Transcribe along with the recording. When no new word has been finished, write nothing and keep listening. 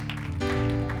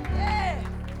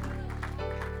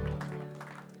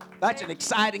That's an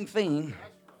exciting thing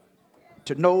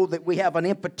to know that we have an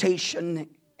invitation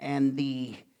and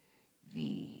the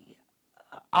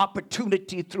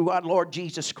opportunity through our Lord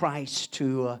Jesus Christ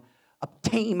to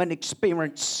obtain and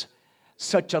experience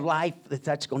such a life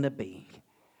that's going to be.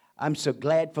 I'm so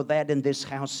glad for that in this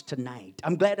house tonight.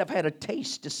 I'm glad I've had a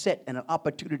taste to sit and an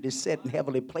opportunity to sit in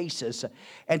heavenly places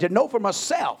and to know for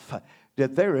myself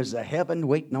that there is a heaven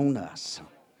waiting on us.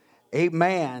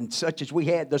 Amen. Such as we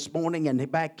had this morning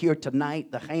and back here tonight,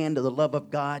 the hand of the love of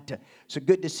God. So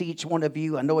good to see each one of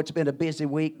you. I know it's been a busy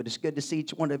week, but it's good to see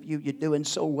each one of you. You're doing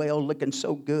so well, looking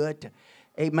so good.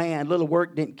 Amen. Little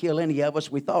work didn't kill any of us.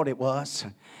 We thought it was.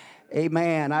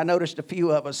 Amen. I noticed a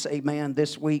few of us, amen,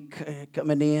 this week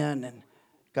coming in and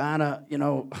kind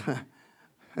of,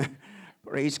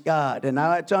 praise God. And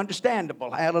now it's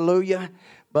understandable. Hallelujah.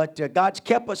 But God's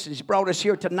kept us. He's brought us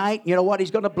here tonight. You know what?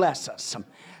 He's going to bless us.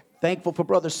 Thankful for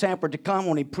Brother Sanford to come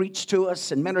when he preached to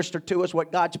us and ministered to us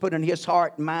what God's put in his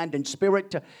heart, mind, and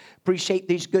spirit. Appreciate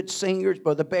these good singers,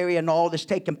 Brother Barry, and all that's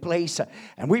taking place.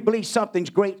 And we believe something's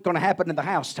great going to happen in the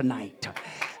house tonight.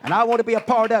 And I want to be a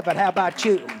part of it. How about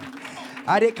you?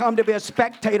 I didn't come to be a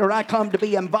spectator. I come to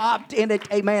be involved in it.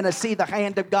 Amen. To see the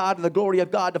hand of God and the glory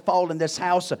of God to fall in this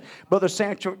house. Brother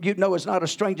Sanford, you know, is not a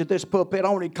stranger to this pulpit.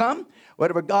 Only come.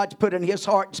 Whatever God's put in his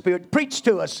heart and spirit, preach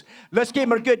to us. Let's give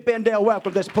him a good Bendale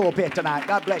welcome to this pulpit tonight.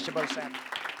 God bless you, Brother Sanford.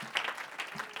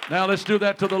 Now let's do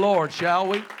that to the Lord, shall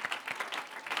we?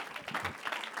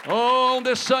 Oh, on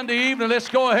this Sunday evening, let's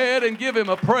go ahead and give him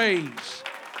a praise.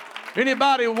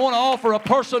 Anybody want to offer a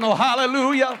personal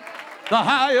hallelujah? The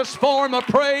highest form of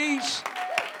praise.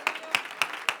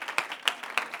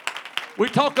 We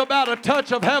talk about a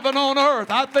touch of heaven on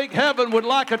earth. I think heaven would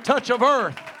like a touch of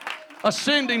earth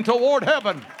ascending toward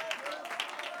heaven.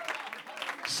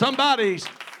 Somebody's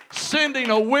sending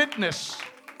a witness,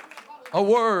 a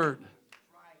word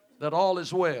that all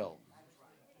is well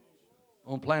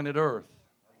on planet earth.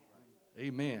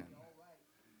 Amen.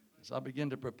 As I begin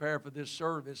to prepare for this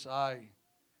service, I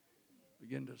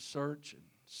begin to search and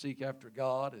seek after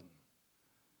God, and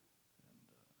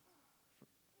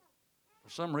for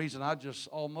some reason I just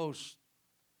almost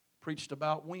preached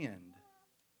about wind.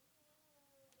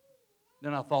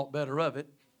 Then I thought better of it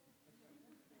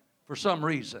for some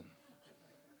reason.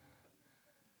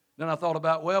 Then I thought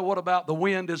about, well, what about the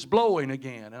wind is blowing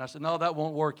again? And I said, no, that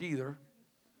won't work either.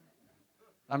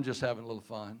 I'm just having a little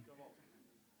fun.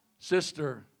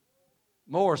 Sister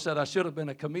Moore said I should have been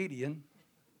a comedian.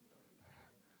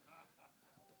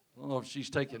 I don't know if she's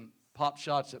taking pop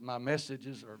shots at my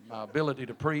messages or my ability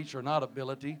to preach or not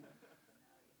ability.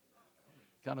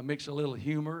 Kind of mix a little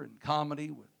humor and comedy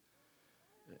with.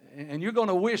 And you're going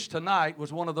to wish tonight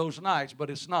was one of those nights, but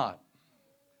it's not.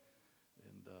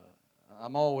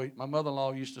 And my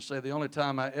mother-in-law used to say, the only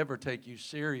time I ever take you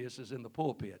serious is in the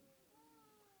pulpit.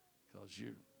 Because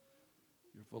you're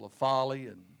full of folly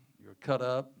and you're cut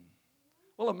up.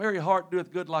 Well, a merry heart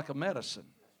doeth good like a medicine.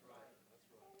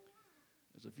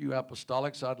 There's a few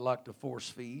apostolics I'd like to force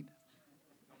feed.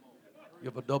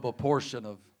 Give a double portion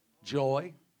of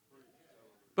joy.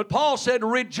 But Paul said,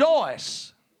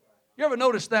 rejoice. You ever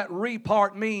notice that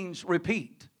part means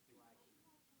repeat?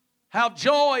 Have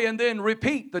joy and then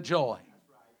repeat the joy.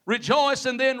 Rejoice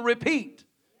and then repeat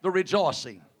the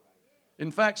rejoicing.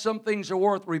 In fact, some things are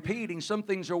worth repeating, some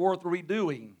things are worth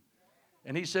redoing.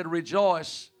 And he said,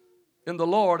 rejoice in the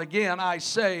Lord. Again, I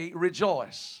say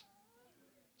rejoice.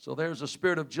 So there's a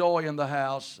spirit of joy in the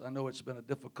house. I know it's been a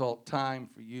difficult time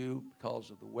for you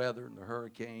because of the weather and the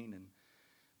hurricane.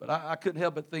 But I couldn't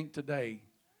help but think today,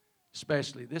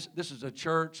 especially, this is a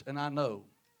church, and I know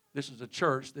this is a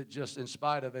church that just in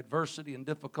spite of adversity and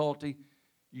difficulty,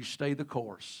 you stay the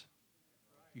course.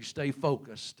 You stay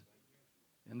focused.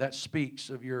 And that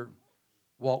speaks of your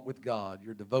walk with God,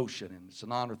 your devotion. And it's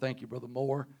an honor. Thank you, Brother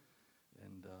Moore,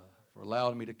 and for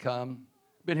allowing me to come.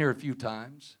 Been here a few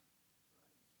times.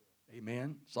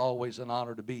 Amen. It's always an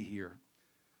honor to be here.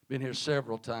 Been here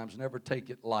several times. Never take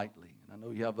it lightly. And I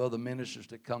know you have other ministers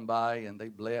that come by and they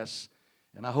bless.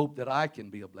 And I hope that I can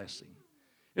be a blessing.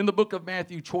 In the book of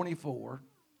Matthew 24,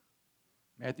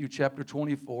 Matthew chapter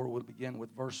 24, we'll begin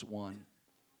with verse 1.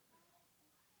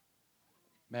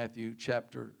 Matthew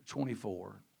chapter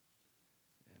 24.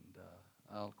 And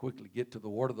I'll quickly get to the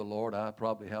word of the Lord. I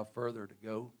probably have further to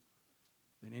go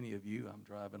than any of you. I'm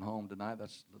driving home tonight.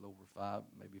 That's a little over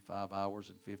maybe 5 hours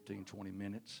and 15, 20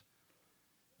 minutes.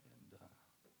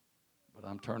 But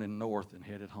I'm turning north and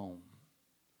headed home.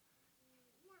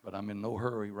 But I'm in no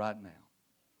hurry right now.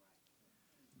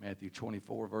 Matthew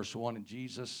 24, verse 1, and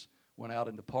Jesus went out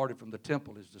and departed from the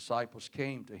temple. His disciples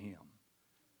came to him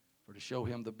to show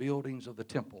him the buildings of the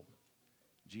temple.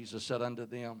 Jesus said unto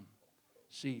them,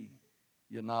 see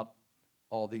ye not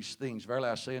all these things? Verily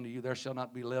I say unto you, there shall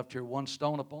not be left here one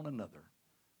stone upon another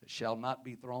that shall not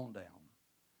be thrown down.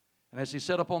 And as he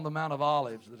sat upon the Mount of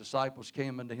Olives, the disciples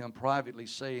came unto him privately,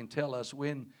 saying, tell us,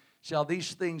 when shall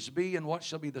these things be, and what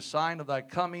shall be the sign of thy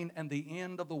coming and the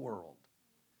end of the world?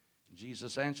 And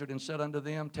Jesus answered and said unto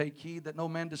them, take heed that no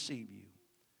man deceive you.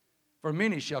 For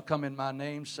many shall come in my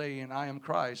name, saying, I am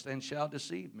Christ, and shall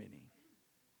deceive many.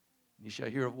 And ye shall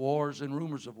hear of wars and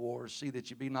rumors of wars. See that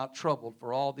ye be not troubled,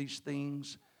 for all these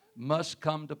things must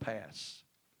come to pass.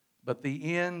 But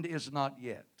the end is not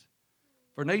yet.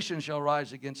 For nations shall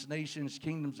rise against nations,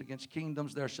 kingdoms against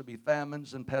kingdoms. There shall be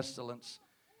famines and pestilence,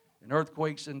 and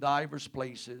earthquakes in divers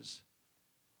places.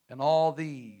 And all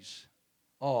these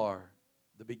are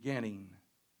the beginning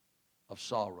of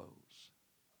sorrows.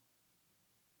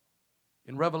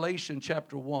 In Revelation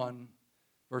chapter 1,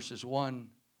 verses 1,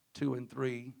 2, and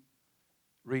 3,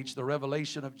 reads the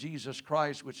revelation of Jesus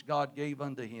Christ, which God gave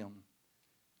unto him,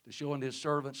 to show unto his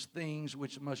servants things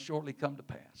which must shortly come to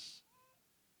pass.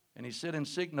 And he said and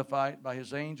signified by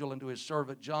his angel unto his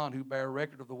servant John, who bare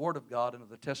record of the word of God and of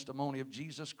the testimony of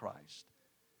Jesus Christ,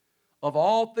 of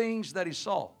all things that he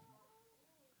saw.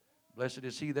 Blessed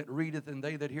is he that readeth, and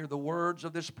they that hear the words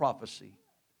of this prophecy,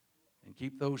 and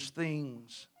keep those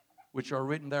things which are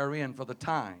written therein, for the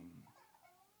time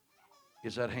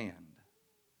is at hand.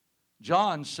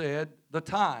 John said, the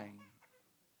time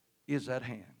is at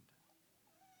hand.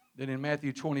 Then in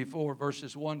Matthew 24,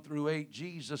 verses 1 through 8,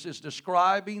 Jesus is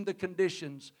describing the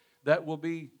conditions that will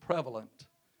be prevalent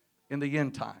in the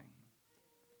end time.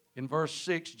 In verse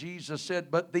 6, Jesus said,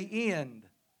 but the end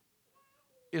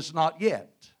is not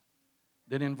yet.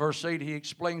 Then in verse 8, he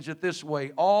explains it this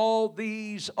way, all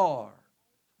these are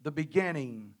the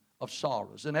beginning of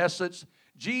sorrows. In essence,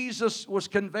 Jesus was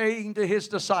conveying to his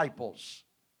disciples,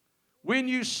 when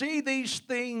you see these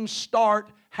things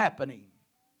start happening,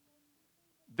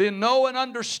 then know and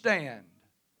understand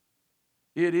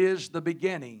it is the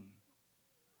beginning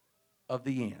of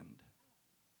the end.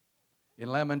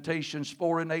 In Lamentations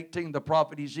 4 and 18, the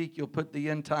prophet Ezekiel put the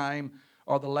end time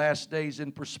or the last days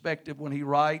in perspective when he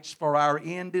writes, for our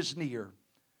end is near,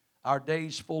 our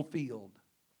days fulfilled,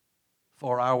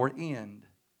 for our end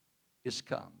is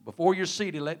come. Before you're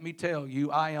seated, let me tell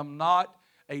you, I am not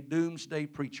a doomsday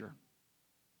preacher.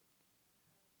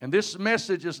 And this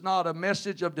message is not a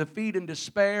message of defeat and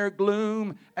despair,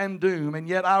 gloom and doom. And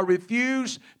yet I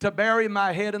refuse to bury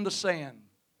my head in the sand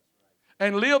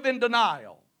and live in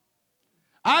denial.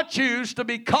 I choose to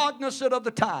be cognizant of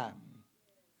the time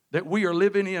that we are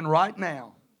living in right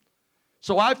now.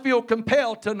 So I feel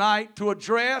compelled tonight to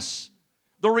address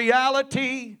the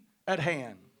reality at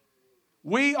hand.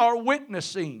 We are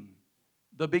witnessing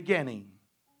the beginning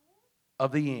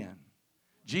of the end.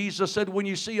 Jesus said, when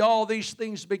you see all these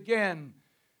things begin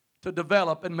to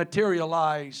develop and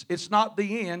materialize, it's not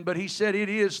the end, but he said it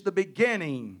is the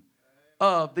beginning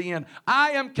of the end.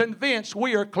 I am convinced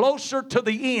we are closer to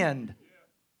the end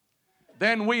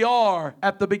than we are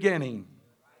at the beginning.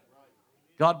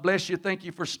 God bless you. Thank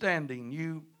you for standing.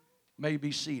 You may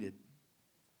be seated.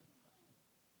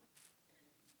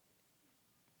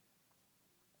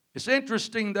 It's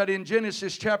interesting that in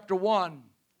Genesis chapter 1,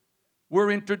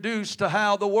 we're introduced to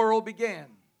how the world began.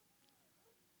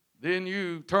 Then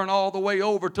you turn all the way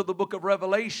over to the book of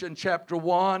Revelation chapter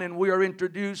 1, and we are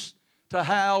introduced to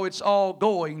how it's all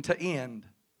going to end.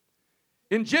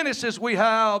 In Genesis, we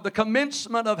have the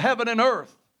commencement of heaven and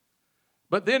earth.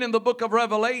 But then in the book of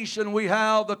Revelation, we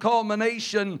have the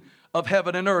culmination of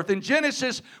heaven and earth. In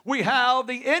Genesis, we have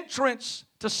the entrance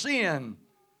to sin.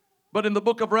 But in the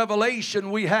book of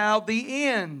Revelation, we have the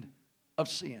end of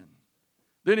sin.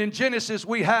 Then in Genesis,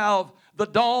 we have the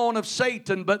dawn of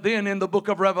Satan. But then in the book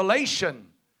of Revelation,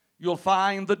 you'll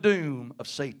find the doom of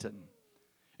Satan.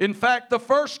 In fact, the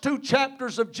first 2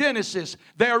 chapters of Genesis,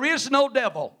 there is no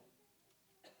devil.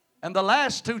 And the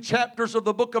last 2 chapters of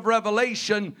the book of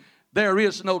Revelation, there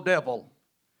is no devil.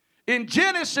 In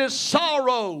Genesis,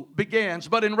 sorrow begins.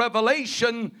 But in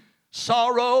Revelation,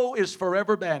 sorrow is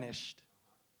forever banished.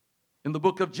 In the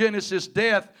book of Genesis,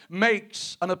 death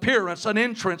makes an appearance, an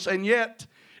entrance, and yet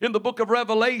in the book of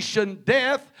Revelation,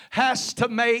 death has to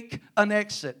make an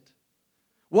exit.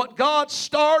 What God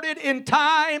started in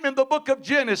time in the book of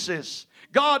Genesis,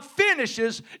 God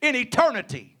finishes in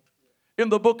eternity in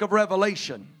the book of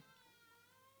Revelation.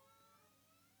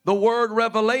 The word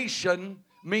revelation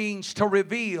means to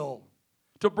reveal,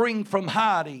 to bring from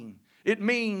hiding. It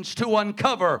means to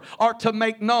uncover or to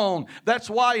make known. That's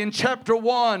why in chapter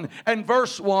 1 and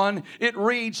verse 1 it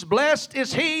reads, blessed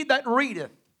is he that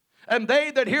readeth, and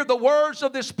they that hear the words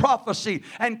of this prophecy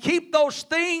and keep those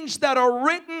things that are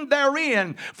written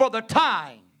therein, for the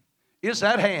time is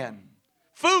at hand.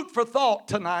 Food for thought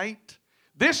tonight.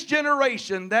 This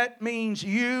generation, that means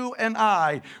you and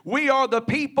I, we are the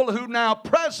people who now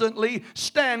presently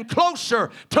stand closer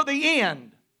to the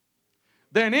end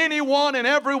than anyone and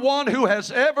everyone who has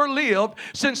ever lived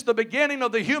since the beginning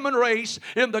of the human race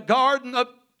in the Garden of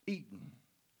Eden.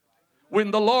 When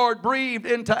the Lord breathed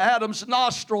into Adam's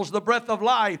nostrils the breath of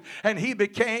life and he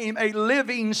became a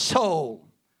living soul.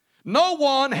 No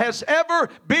one has ever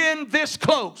been this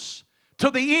close to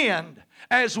the end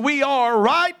as we are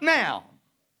right now.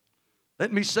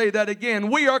 Let me say that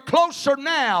again. We are closer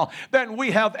now than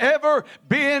we have ever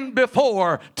been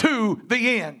before to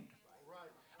the end.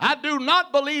 I do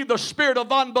not believe the spirit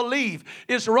of unbelief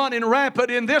is running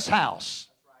rampant in this house.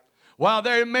 While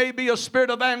there may be a spirit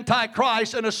of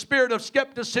antichrist and a spirit of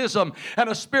skepticism and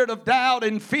a spirit of doubt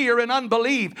and fear and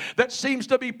unbelief that seems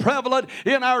to be prevalent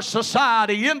in our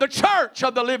society, in the church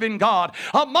of the living God,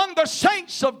 among the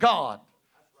saints of God,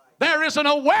 there is an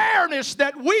awareness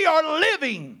that we are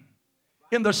living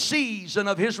in the season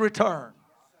of His return.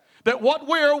 That what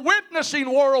we're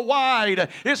witnessing worldwide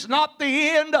is not the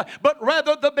end, but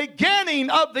rather the beginning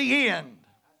of the end.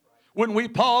 When we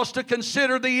pause to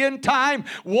consider the end time,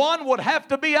 one would have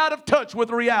to be out of touch with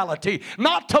reality,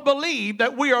 not to believe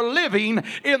that we are living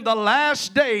in the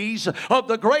last days of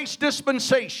the grace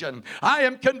dispensation. I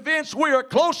am convinced we are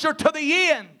closer to the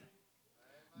end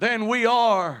than we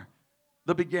are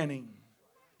the beginning.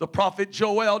 The prophet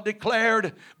Joel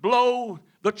declared, blow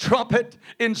the trumpet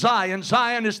in Zion.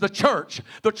 Zion is the church.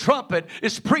 The trumpet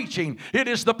is preaching. It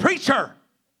is the preacher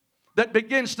that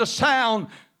begins to sound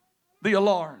the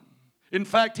alarm. In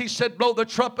fact, he said, blow the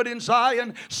trumpet in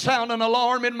Zion, sound an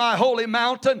alarm in my holy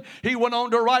mountain. He went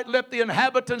on to write, let the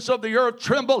inhabitants of the earth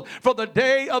tremble, for the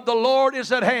day of the Lord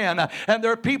is at hand. And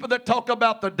there are people that talk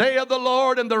about the day of the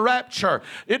Lord and the rapture.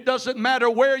 It doesn't matter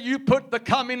where you put the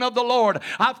coming of the Lord.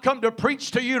 I've come to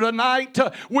preach to you tonight.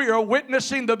 We are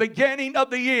witnessing the beginning of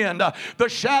the end. The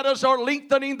shadows are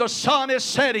lengthening, the sun is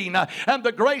setting, and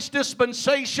the grace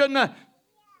dispensation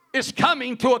is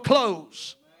coming to a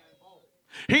close.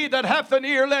 He that hath an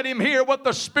ear, let him hear what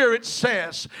the Spirit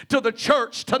says to the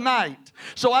church tonight.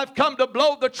 So I've come to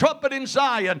blow the trumpet in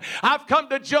Zion. I've come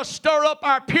to just stir up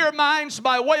our pure minds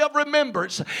by way of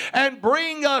remembrance and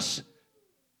bring us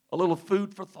a little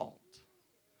food for thought.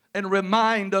 And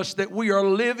remind us that we are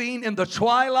living in the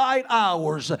twilight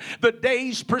hours, the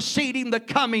days preceding the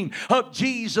coming of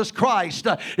Jesus Christ.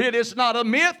 It is not a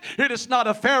myth. It is not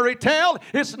a fairy tale.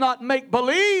 It's not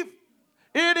make-believe.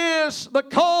 It is the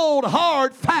cold,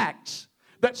 hard facts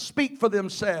that speak for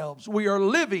themselves. We are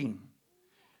living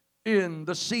in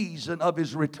the season of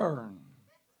His return.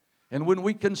 And when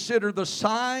we consider the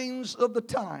signs of the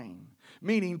time,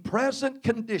 meaning present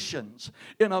conditions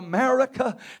in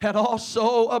America and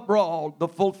also abroad, the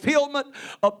fulfillment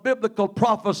of biblical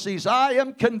prophecies, I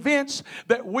am convinced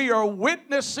that we are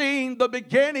witnessing the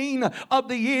beginning of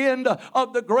the end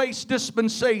of the grace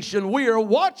dispensation. We are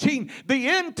watching the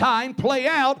end time play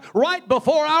out right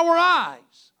before our eyes.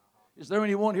 Is there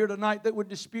anyone here tonight that would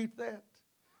dispute that?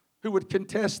 Who would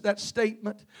contest that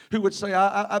statement? Who would say,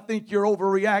 I think you're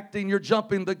overreacting, you're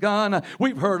jumping the gun.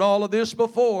 We've heard all of this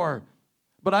before.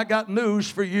 But I got news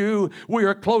for you. We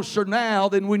are closer now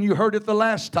than when you heard it the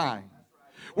last time.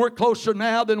 We're closer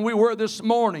now than we were this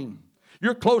morning.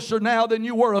 You're closer now than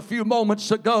you were a few moments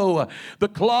ago. The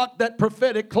clock, that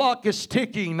prophetic clock, is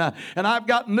ticking. And I've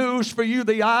got news for you.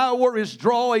 The hour is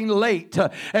drawing late.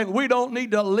 And we don't need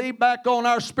to lay back on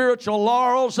our spiritual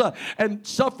laurels and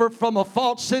suffer from a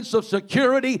false sense of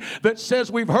security that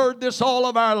says we've heard this all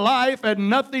of our life and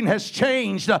nothing has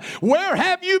changed. Where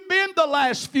have you been the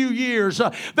last few years?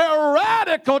 There are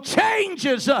radical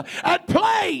changes at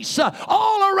place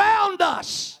all around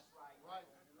us.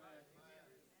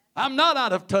 I'm not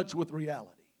out of touch with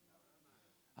reality.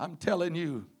 I'm telling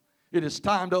you, it is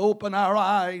time to open our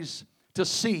eyes to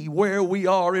see where we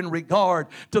are in regard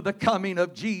to the coming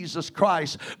of Jesus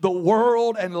Christ. The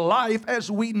world and life as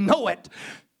we know it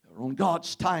on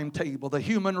God's timetable. The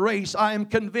human race, I am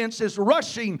convinced, is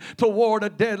rushing toward a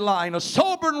deadline. A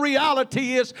sobering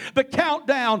reality is the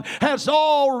countdown has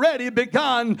already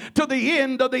begun to the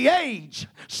end of the age.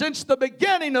 Since the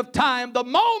beginning of time, the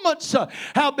moments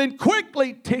have been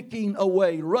quickly ticking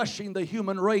away, rushing the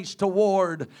human race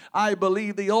toward, I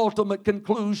believe, the ultimate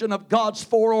conclusion of God's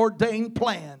foreordained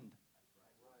plan.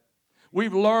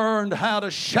 We've learned how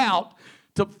to shout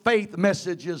to faith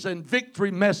messages and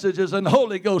victory messages and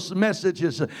Holy Ghost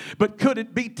messages. But could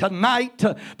it be tonight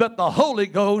that the Holy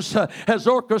Ghost has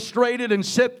orchestrated and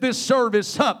set this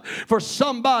service up for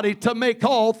somebody to make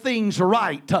all things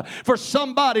right, for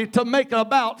somebody to make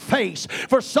about face,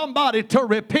 for somebody to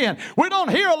repent? We don't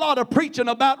hear a lot of preaching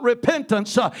about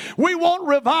repentance. We want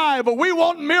revival. We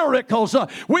want miracles.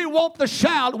 We want the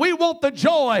shout. We want the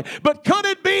joy. But could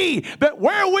it be that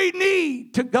where we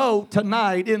need to go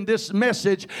tonight in this message,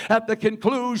 at the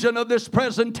conclusion of this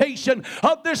presentation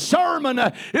of this sermon,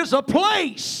 is a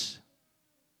place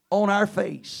on our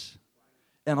face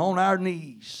and on our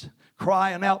knees,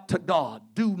 crying out to God,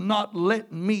 do not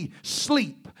let me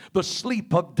sleep the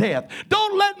sleep of death.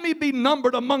 Don't let me be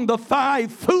numbered among the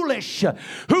 5 foolish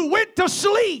who went to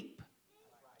sleep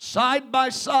side by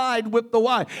side with the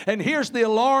wise. And here's the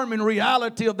alarming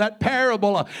reality of that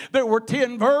parable. There were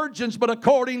 10 virgins, but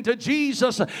according to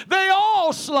Jesus, they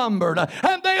all slumbered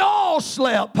and they all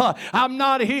slept. I'm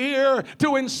not here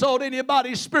to insult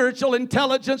anybody's spiritual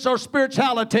intelligence or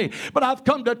spirituality, but I've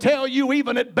come to tell you,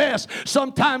 even at best,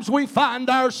 sometimes we find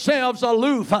ourselves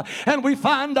aloof and we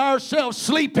find ourselves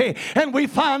sleepy and we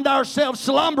find ourselves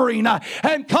slumbering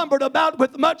and cumbered about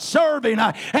with much serving,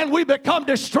 and we become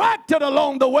distracted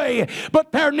along the way.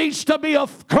 But there needs to be a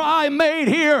cry made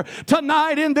here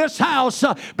tonight in this house.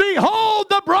 Behold,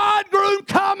 the bridegroom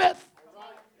cometh.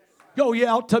 Go ye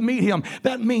out to meet him.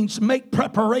 That means make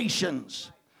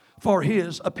preparations for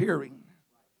his appearing.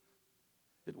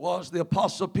 It was the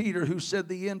Apostle Peter who said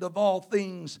the end of all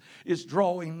things is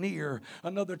drawing near.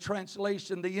 Another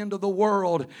translation, the end of the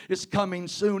world is coming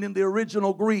soon. In the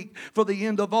original Greek, for the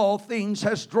end of all things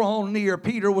has drawn near.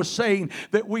 Peter was saying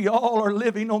that we all are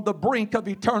living on the brink of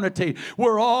eternity.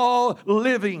 We're all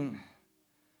living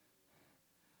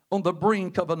on the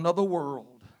brink of another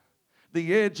world,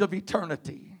 the edge of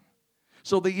eternity.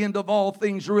 So the end of all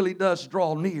things really does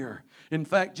draw near. In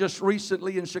fact, just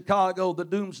recently in Chicago, the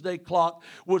doomsday clock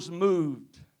was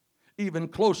moved even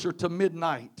closer to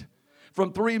midnight.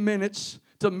 From 3 minutes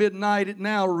to midnight, it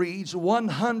now reads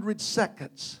 100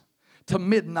 seconds to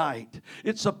midnight.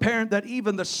 It's apparent that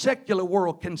even the secular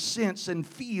world can sense and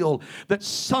feel that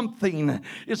something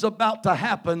is about to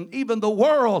happen. Even the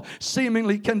world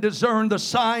seemingly can discern the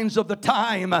signs of the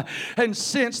time and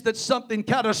sense that something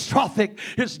catastrophic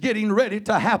is getting ready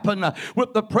to happen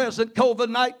with the present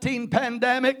COVID-19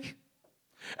 pandemic.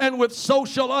 And with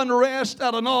social unrest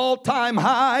at an all-time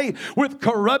high, with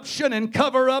corruption and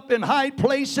cover-up in high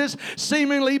places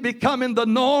seemingly becoming the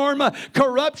norm,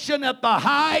 corruption at the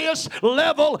highest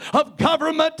level of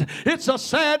government, it's a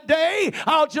sad day.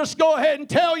 I'll just go ahead and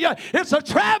tell you, it's a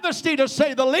travesty to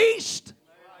say the least.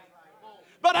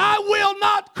 But I will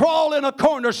not crawl in a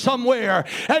corner somewhere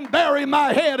and bury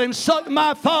my head and suck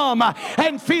my thumb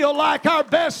and feel like our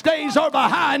best days are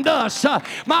behind us.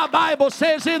 My Bible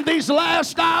says in these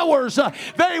last hours,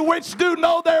 they which do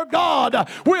know their God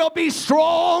will be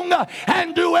strong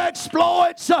and do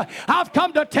exploits. I've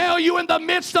come to tell you, in the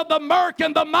midst of the murk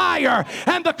and the mire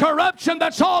and the corruption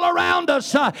that's all around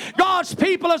us, God's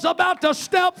people is about to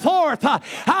step forth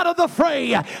out of the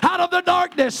fray, out of the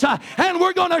darkness, and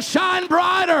we're going to shine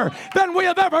brighter than we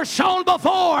have ever shown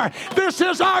before. This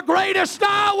is our greatest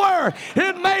hour.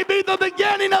 It may be the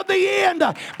beginning of the end,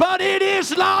 but it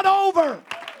is not over.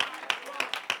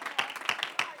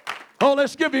 Oh,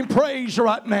 let's give him praise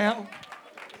right now.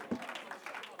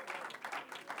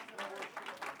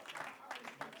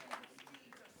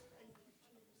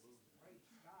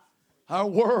 Our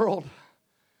world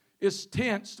is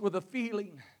tensed with a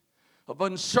feeling of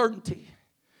uncertainty.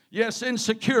 Yes,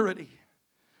 insecurity.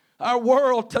 Our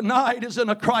world tonight is in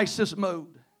a crisis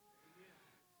mode.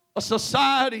 A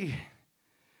society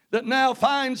that now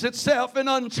finds itself in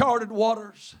uncharted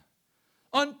waters.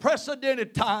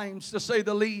 Unprecedented times, to say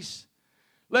the least.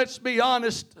 Let's be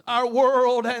honest, our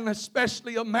world, and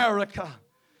especially America,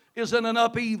 is in an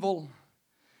upheaval.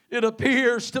 It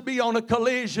appears to be on a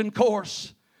collision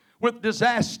course with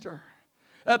disaster.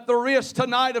 At the risk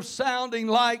tonight of sounding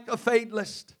like a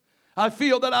fatalist, I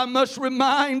feel that I must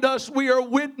remind us we are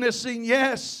witnessing,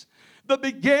 yes, the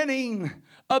beginning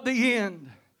of the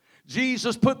end.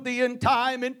 Jesus put the end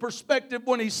time in perspective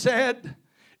when he said,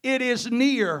 it is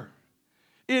near.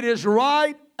 It is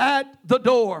right at the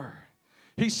door.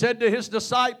 He said to his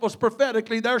disciples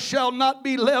prophetically, there shall not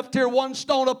be left here one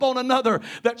stone upon another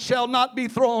that shall not be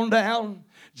thrown down.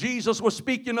 Jesus was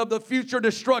speaking of the future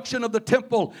destruction of the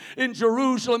temple in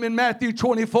Jerusalem in Matthew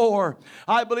 24.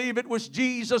 I believe it was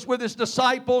Jesus with his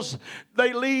disciples.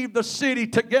 They leave the city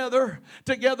together.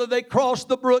 Together they cross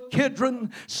the brook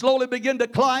Kidron, slowly begin to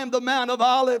climb the Mount of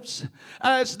Olives.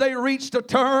 As they reached a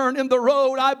turn in the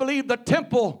road, I believe the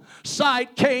temple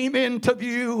site came into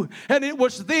view. And it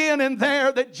was then and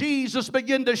there that Jesus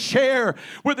began to share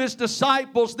with his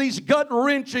disciples these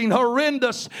gut-wrenching,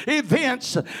 horrendous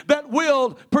events that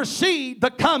will precede the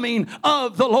coming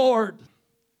of the Lord.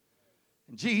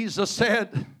 Jesus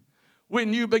said,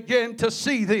 when you begin to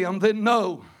see them, then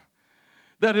know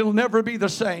that it'll never be the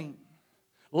same.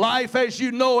 Life as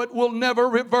you know it will never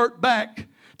revert back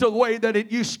to the way that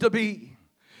it used to be.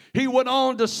 He went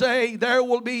on to say there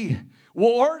will be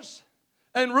wars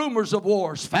and rumors of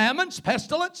wars, famines,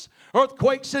 pestilence,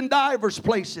 earthquakes in divers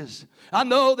places. I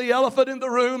know the elephant in the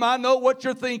room. I know what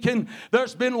you're thinking.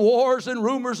 There's been wars and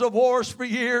rumors of wars for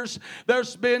years.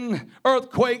 There's been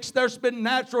earthquakes. There's been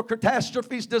natural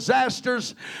catastrophes,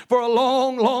 disasters for a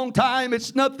long, long time.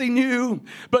 It's nothing new.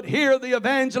 But here the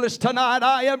evangelist tonight,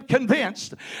 I am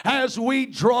convinced, as we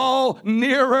draw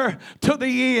nearer to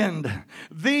the end,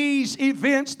 these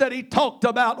events that he talked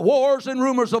about, wars and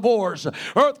rumors of wars,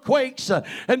 earthquakes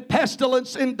and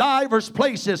pestilence in divers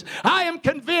places, I am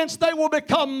convinced they will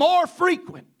become more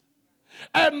frequent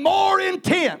and more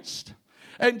intense.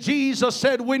 And Jesus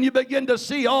said, when you begin to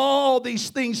see all these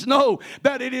things, know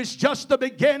that it is just the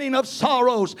beginning of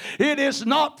sorrows. It is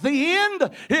not the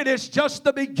end. It is just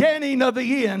the beginning of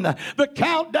the end. The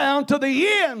countdown to the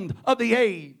end of the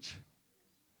age.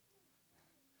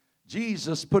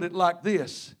 Jesus put it like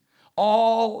this.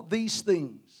 All these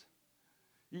things.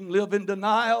 You can live in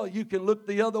denial. You can look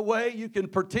the other way. You can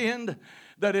pretend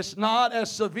that it's not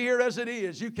as severe as it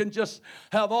is. You can just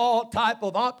have all type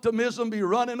of optimism, be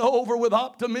running over with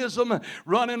optimism,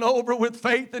 running over with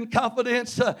faith and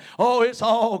confidence. Oh, it's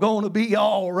all going to be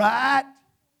all right.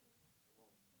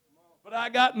 But I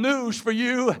got news for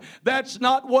you. That's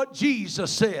not what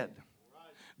Jesus said.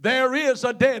 There is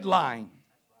a deadline.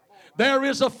 There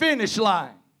is a finish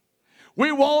line.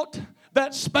 We want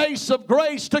that space of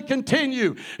grace to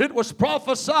continue. It was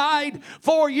prophesied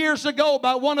 4 years ago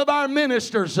by one of our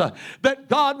ministers that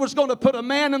God was going to put a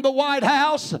man in the White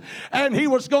House and he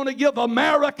was going to give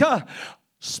America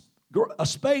a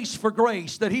space for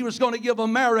grace, that he was going to give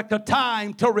America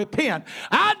time to repent.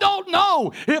 I don't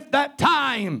know if that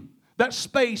time, that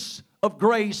space of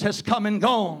grace has come and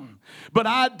gone, but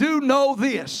I do know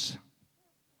this.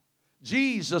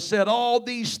 Jesus said all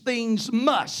these things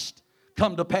must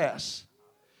come to pass,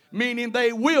 meaning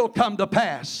they will come to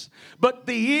pass, but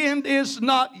the end is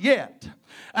not yet.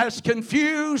 As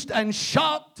confused and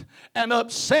shocked and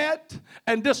upset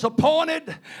and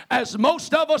disappointed as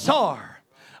most of us are,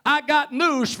 I got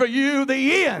news for you.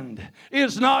 The end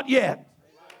is not yet.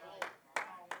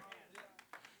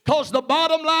 Because the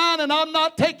bottom line, and I'm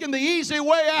not taking the easy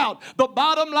way out, the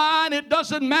bottom line, it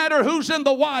doesn't matter who's in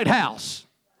the White House.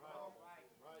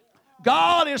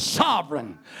 God is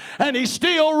sovereign, and He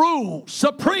still rules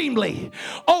supremely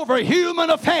over human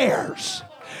affairs.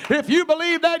 If you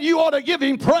believe that, you ought to give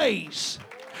Him praise.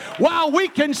 While we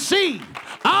can see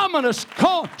ominous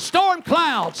storm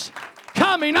clouds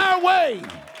coming our way,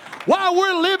 while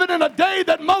we're living in a day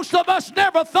that most of us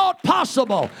never thought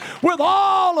possible, with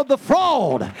all of the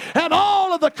fraud and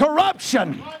all of the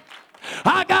corruption,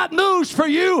 I got news for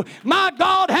you. My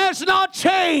God has not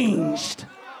changed.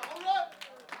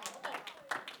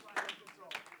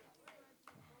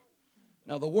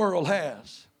 Now the world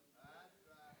has.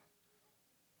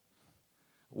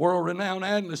 World-renowned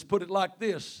analysts put it like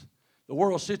this. The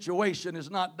world situation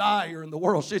is not dire, and the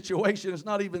world situation is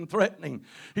not even threatening.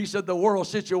 He said the world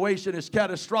situation is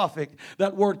catastrophic.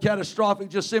 That word catastrophic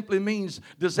just simply means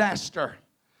disaster.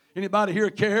 Anybody here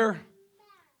care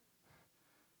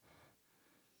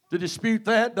to dispute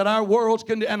that our world's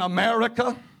and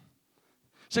America?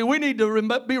 See, we need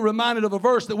to be reminded of a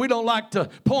verse that we don't like to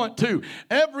point to.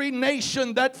 Every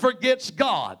nation that forgets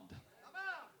God.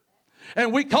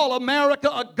 And we call America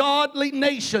a godly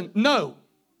nation. No.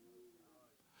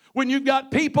 When you've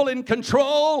got people in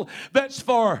control that's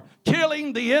for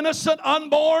killing the innocent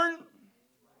unborn,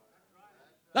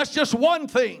 that's just one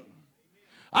thing.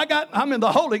 I'm in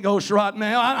the Holy Ghost right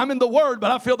now. I'm in the Word,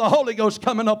 but I feel the Holy Ghost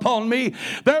coming upon me.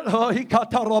 There's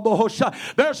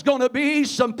going to be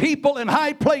some people in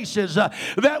high places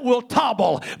that will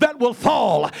topple, that will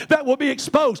fall, that will be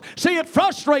exposed. See, it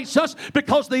frustrates us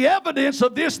because the evidence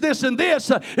of this, and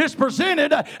this is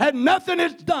presented and nothing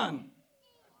is done.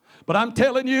 But I'm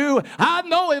telling you, I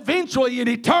know eventually in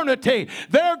eternity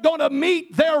they're going to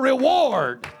meet their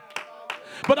reward.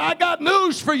 But I got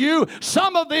news for you.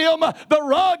 Some of them, the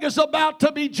rug is about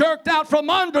to be jerked out from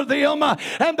under them,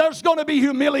 and there's going to be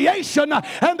humiliation,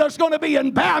 and there's going to be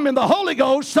embalming in the Holy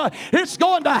Ghost. It's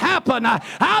going to happen.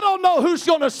 I don't know who's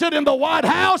going to sit in the White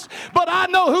House, but I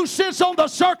know who sits on the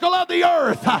circle of the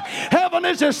earth. Heaven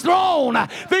is his throne.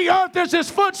 The earth is his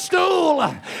footstool.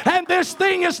 And this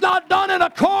thing is not done in a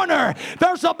corner.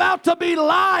 There's about to be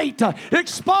light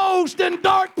exposed in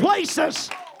dark places.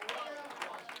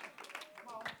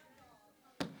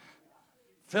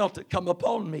 Felt it come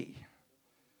upon me.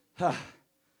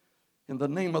 In the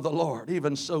name of the Lord,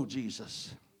 even so,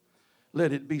 Jesus,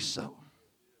 let it be so.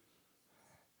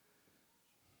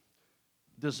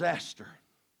 Disaster.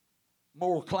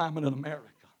 Moral climate in America.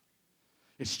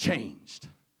 It's changed.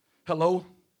 Hello?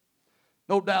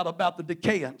 No doubt about the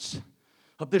decadence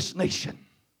of this nation.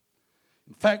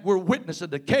 In fact, we're witnessing a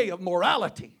decay of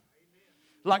morality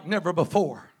like never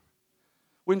before.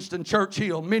 Winston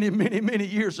Churchill, many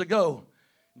years ago,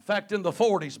 in fact, in the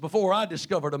 40s, before I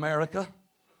discovered America.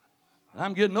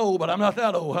 I'm getting old, but I'm not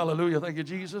that old. Hallelujah. Thank you,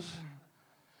 Jesus.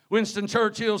 Winston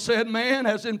Churchill said, man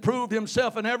has improved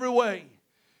himself in every way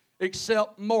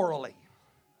except morally.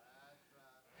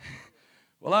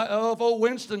 Well, if old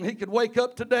Winston, he could wake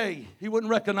up today, he wouldn't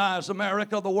recognize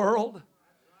America, the world.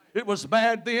 It was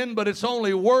bad then, but it's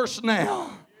only worse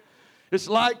now. It's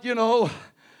like, throw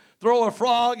a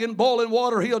frog in boiling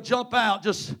water, he'll jump out.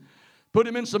 Just put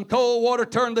him in some cold water,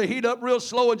 turn the heat up real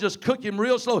slow, and just cook him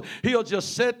real slow. He'll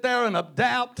just sit there and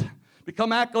adapt,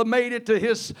 become acclimated to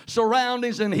his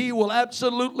surroundings, and he will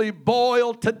absolutely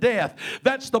boil to death.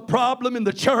 That's the problem in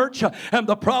the church and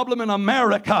the problem in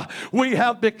America. We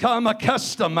have become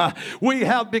accustomed. We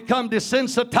have become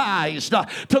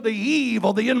desensitized to the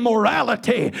evil, the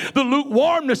immorality, the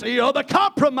lukewarmness, the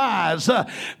compromise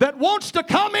that wants to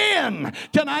come in.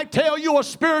 Can I tell you, a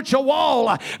spiritual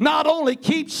wall not only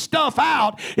keeps stuff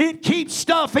out, it keeps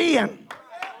stuff in.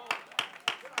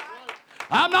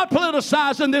 I'm not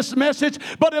politicizing this message,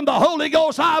 but in the Holy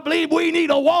Ghost, I believe we need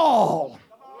a wall.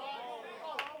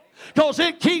 Because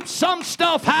it keeps some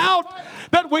stuff out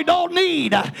that we don't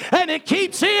need, and it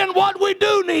keeps in what we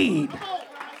do need.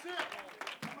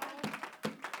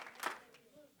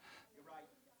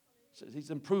 Says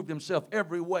he's improved himself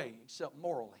every way except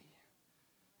morally.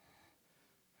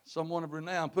 Someone of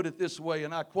renown put it this way,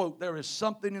 and I quote, there is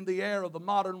something in the air of the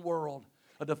modern world,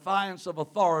 a defiance of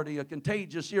authority, a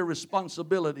contagious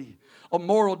irresponsibility, a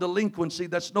moral delinquency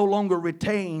that's no longer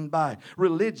retained by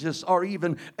religious or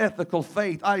even ethical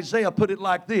faith. Isaiah put it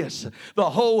like this: the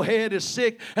whole head is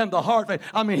sick and the heart faint.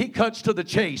 I mean, he cuts to the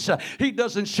chase. He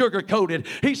doesn't sugarcoat it.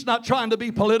 He's not trying to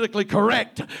be politically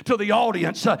correct to the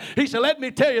audience. He said, let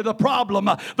me tell you the problem.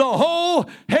 The whole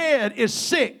head is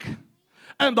sick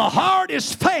and the heart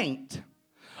is faint.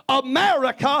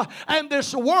 America and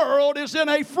this world is in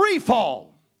a free fall.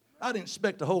 I didn't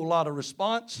expect a whole lot of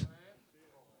response.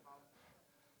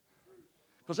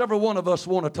 Because every one of us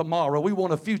want a tomorrow. We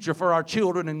want a future for our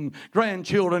children and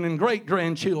grandchildren and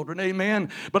great-grandchildren. Amen.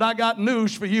 But I got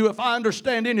news for you. If I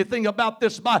understand anything about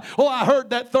this Bible, I heard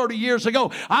that 30 years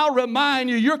ago. I'll remind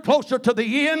you, you're closer to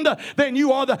the end than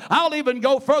you are. I'll even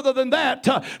go further than that.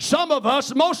 Some of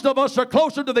us, most of us, are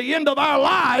closer to the end of our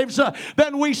lives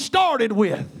than we started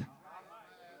with.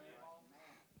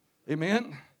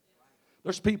 Amen.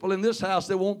 There's people in this house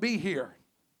that won't be here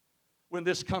when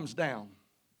this comes down.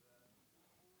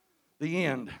 The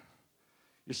end.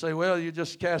 You say, well, you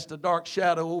just cast a dark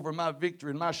shadow over my victory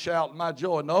and my shout and my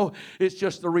joy. No, it's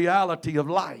just the reality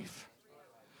of life.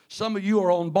 Some of you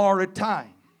are on borrowed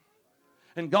time,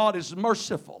 and God is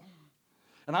merciful.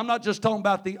 And I'm not just talking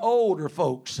about the older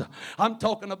folks. I'm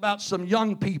talking about some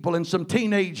young people and some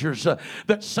teenagers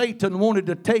that Satan wanted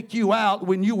to take you out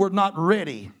when you were not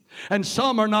ready. And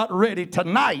some are not ready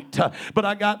tonight. But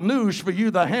I got news for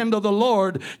you. The hand of the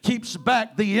Lord keeps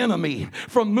back the enemy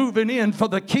from moving in for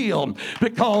the kill.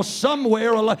 Because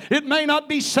somewhere, it may not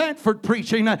be Sanford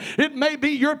preaching. It may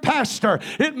be your pastor.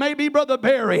 It may be Brother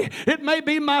Barry. It may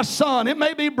be my son. It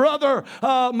may be Brother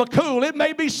McCool. It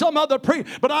may be some other preacher.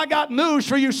 But I got news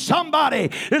for you.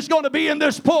 Somebody is going to be in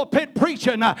this pulpit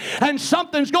preaching. And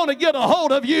something's going to get a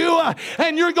hold of you.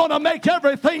 And you're going to make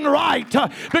everything right.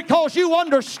 Because you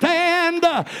understand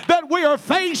that we are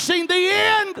facing the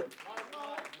end.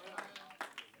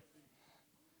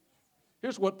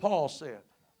 Here's what Paul said.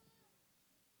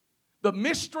 The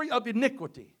mystery of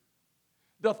iniquity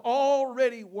doth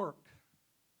already work.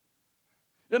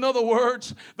 In other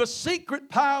words, the secret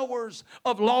powers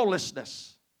of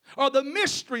lawlessness, or the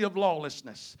mystery of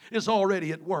lawlessness, is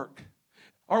already at work.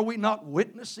 Are we not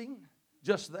witnessing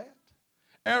just that?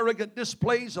 arrogant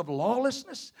displays of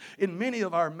lawlessness in many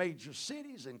of our major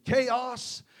cities, and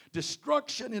chaos,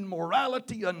 destruction,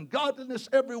 immorality, ungodliness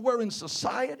everywhere in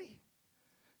society.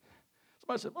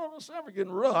 Somebody said, well, it's never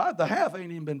getting rough. The half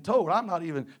ain't even been told. It's not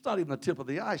even the tip of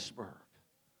the iceberg.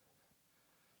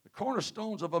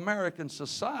 Cornerstones of American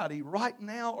society right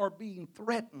now are being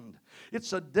threatened.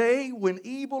 It's a day when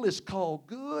evil is called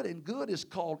good and good is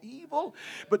called evil.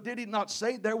 But did he not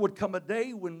say there would come a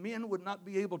day when men would not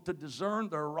be able to discern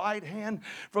their right hand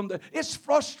from the... It's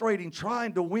frustrating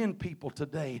trying to win people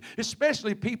today,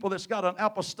 especially people that's got an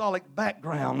apostolic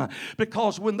background,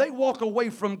 because when they walk away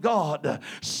from God,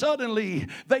 suddenly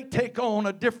they take on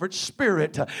a different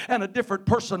spirit and a different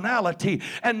personality.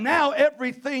 And now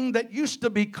everything that used to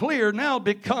be clear now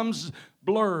becomes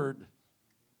blurred.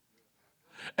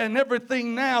 And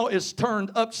everything now is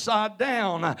turned upside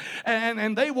down.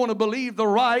 And they want to believe the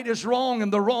right is wrong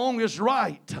and the wrong is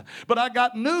right. But I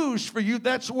got news for you.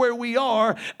 That's where we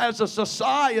are as a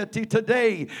society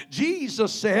today.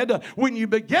 Jesus said, when you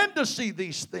begin to see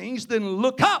these things, then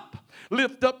look up.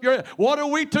 Lift up your head. What are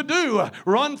we to do?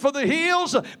 Run for the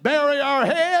hills? Bury our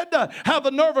head? Have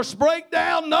a nervous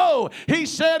breakdown? No. He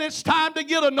said it's time to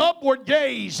get an upward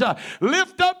gaze.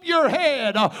 Lift up your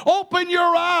head. Open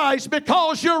your eyes,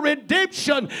 because your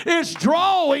redemption is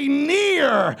drawing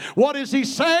near. What is he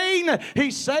saying?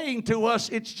 He's saying to us,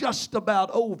 it's just about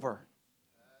over.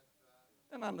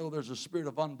 And I know there's a spirit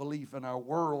of unbelief in our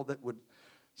world that would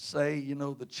say, you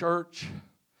know, the church...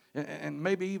 And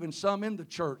maybe even some in the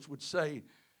church would say,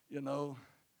 you know,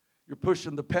 you're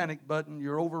pushing the panic button,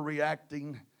 you're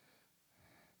overreacting.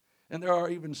 And there are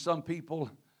even some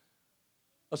people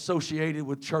associated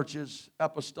with churches,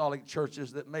 apostolic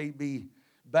churches, that may be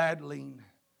battling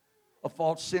a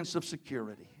false sense of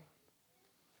security.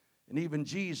 And even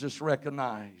Jesus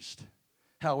recognized,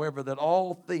 however, that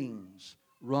all things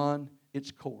run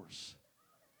its course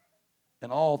and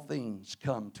all things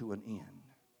come to an end.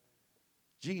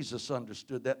 Jesus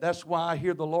understood that. That's why I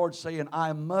hear the Lord saying,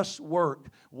 I must work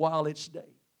while it's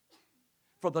day.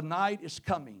 For the night is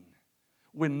coming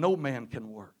when no man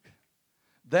can work.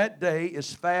 That day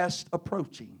is fast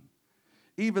approaching.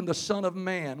 Even the Son of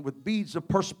Man, with beads of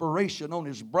perspiration on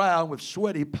his brow, with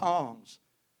sweaty palms,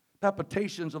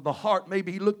 palpitations of the heart.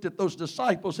 Maybe he looked at those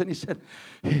disciples and he said,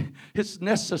 it's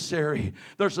necessary.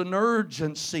 There's an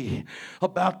urgency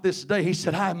about this day. He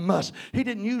said, I must. He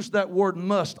didn't use that word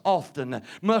must often.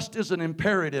 Must is an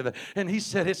imperative. And he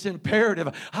said, it's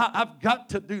imperative. I've got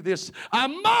to do this. I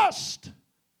must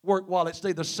work while it's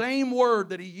day. The same word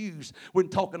that he used when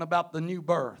talking about the new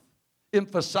birth,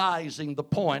 emphasizing the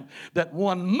point that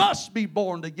one must be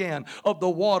born again of the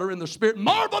water and the Spirit.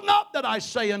 Marvel not that I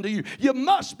say unto you, you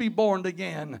must be born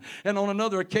again. And on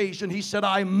another occasion, he said,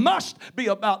 I must be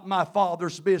about my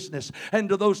Father's business. And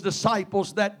to those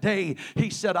disciples that day, he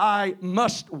said, I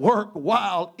must work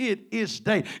while it is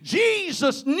day.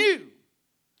 Jesus knew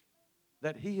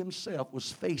that he himself was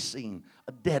facing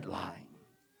a deadline,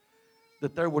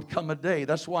 that there would come a day.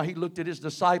 That's why he looked at his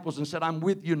disciples and said, I'm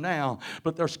with you now,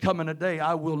 but there's coming a day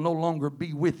I will no longer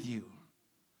be with you.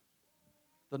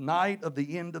 The night of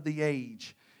the end of the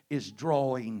age is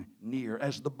drawing near.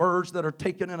 As the birds that are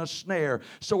taken in a snare,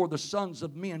 so are the sons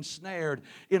of men snared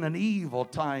in an evil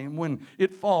time when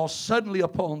it falls suddenly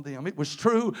upon them. It was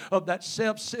true of that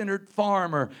self-centered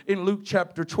farmer in Luke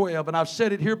chapter 12, and I've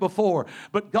said it here before,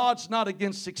 but God's not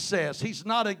against success. He's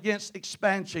not against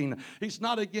expansion. He's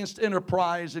not against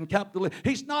enterprise and capitalism.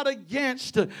 He's not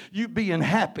against you being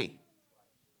happy.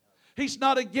 He's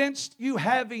not against you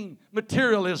having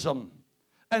materialism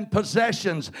and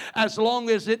possessions, as long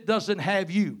as it doesn't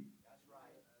have you.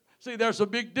 See, there's a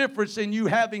big difference in you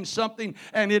having something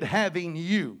and it having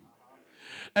you.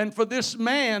 And for this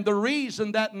man, the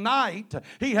reason that night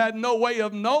he had no way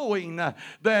of knowing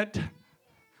that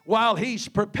while he's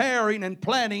preparing and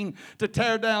planning to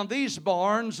tear down these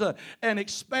barns and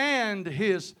expand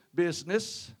his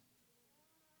business,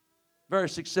 very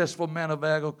successful man of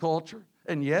agriculture,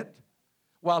 and yet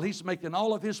while he's making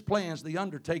all of his plans, the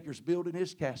undertaker's building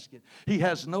his casket. He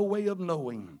has no way of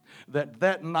knowing that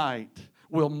that night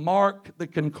will mark the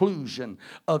conclusion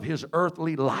of his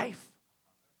earthly life.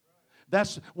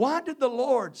 That's why did the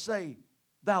Lord say,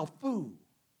 thou fool?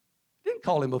 He didn't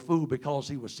call him a fool because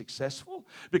he was successful,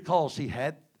 because he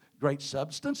had great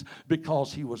substance,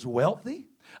 because he was wealthy.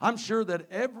 I'm sure that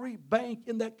every bank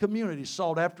in that community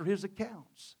sought after his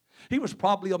accounts. He was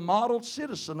probably a model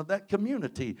citizen of that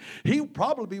community. He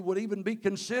probably would even be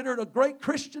considered a great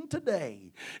Christian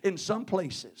today in some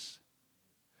places.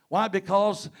 Why?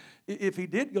 Because if he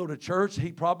did go to church,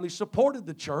 he probably supported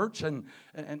the church, and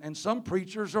some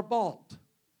preachers are bought.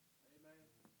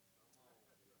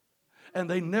 And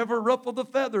they never ruffle the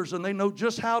feathers, and they know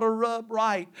just how to rub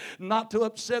right, not to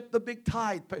upset the big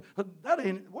tithe.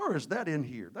 Where is that in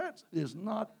here? That is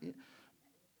not in.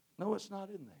 No, it's not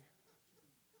in there.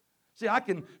 See,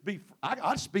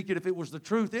 I'd speak it if it was the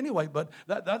truth anyway, but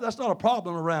that's not a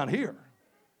problem around here.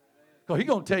 Because He's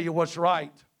going to tell you what's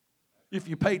right if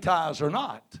you pay tithes or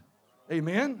not.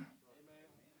 Amen?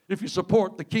 If you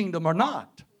support the kingdom or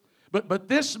not. But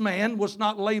this man was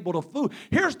not labeled a fool.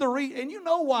 Here's the reason, and you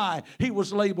know why he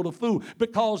was labeled a fool.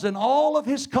 Because in all of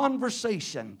his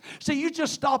conversation, see, you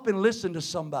just stop and listen to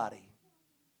somebody,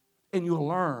 and you'll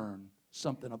learn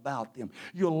something about them.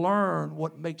 You'll learn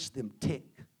what makes them tick.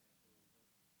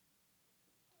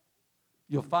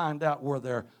 You'll find out where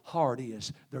their heart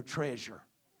is, their treasure.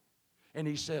 And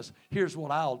he says, here's what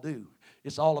I'll do.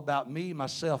 It's all about me,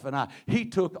 myself, and I. He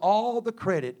took all the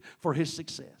credit for his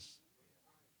success.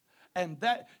 And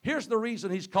here's the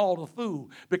reason he's called a fool.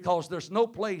 Because there's no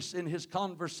place in his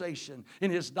conversation,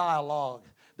 in his dialogue,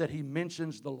 that he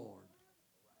mentions the Lord.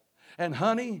 And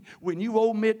honey, when you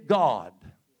omit God,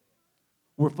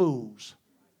 we're fools.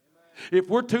 If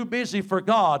we're too busy for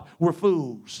God, we're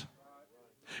fools.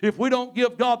 If we don't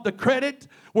give God the credit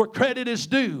where credit is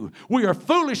due, we are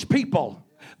foolish people.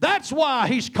 That's why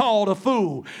he's called a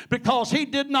fool, because he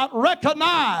did not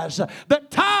recognize that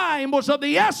time was of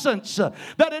the essence,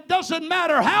 that it doesn't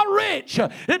matter how rich,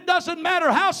 it doesn't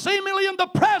matter how seemingly in the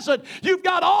present you've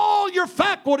got all your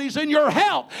faculties and your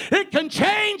health. It can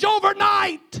change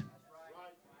overnight.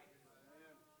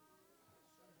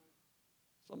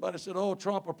 Somebody said, oh,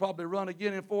 Trump will probably run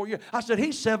again in 4 years. I said,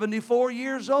 he's 74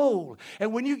 years old.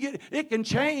 And when you it can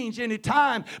change any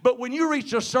time. But when you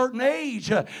reach a certain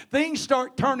age, things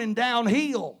start turning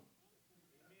downhill.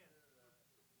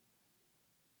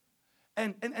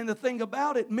 And the thing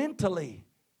about it, mentally,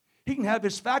 he can have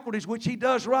his faculties, which he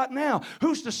does right now.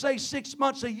 Who's to say 6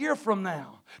 months, a year from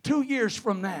now, 2 years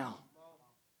from now?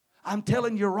 I'm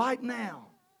telling you right now,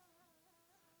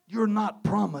 you're not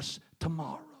promised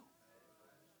tomorrow.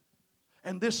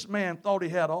 And this man thought he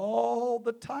had all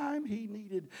the time he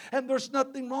needed. And there's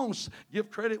nothing wrong.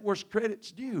 Give credit where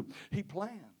credit's due. He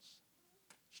plans,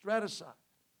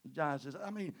 strategizes. I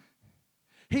mean,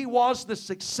 he was the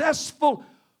successful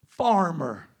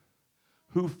farmer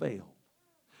who failed.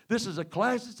 This is a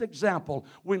classic example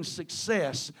when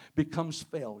success becomes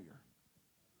failure.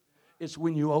 It's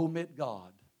when you omit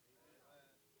God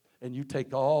and you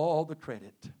take all the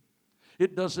credit.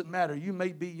 It doesn't matter. You may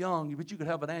be young, but you could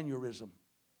have an aneurysm.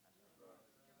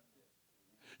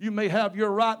 You may have your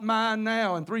right mind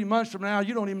now, and 3 months from now,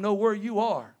 you don't even know where you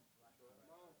are.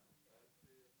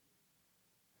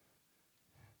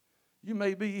 You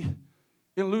may be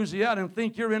in Louisiana and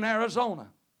think you're in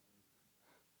Arizona.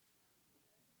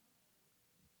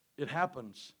 It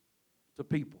happens to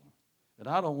people, and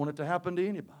I don't want it to happen to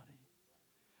anybody.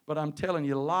 But I'm telling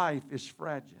you, life is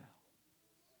fragile.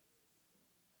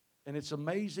 And it's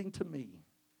amazing to me.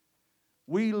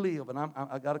 We live, and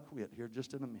I got to quit here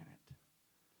just in a minute.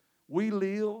 We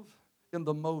live in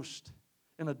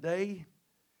a day,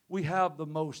 we have the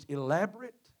most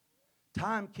elaborate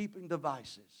timekeeping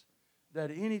devices that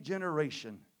any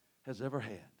generation has ever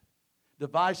had.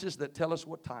 Devices that tell us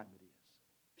what time it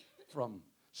is. From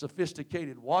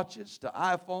sophisticated watches to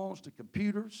iPhones to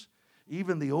computers,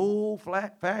 even the old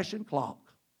flat-fashioned clock.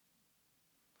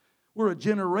 We're a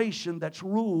generation that's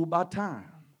ruled by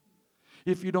time.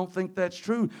 If you don't think that's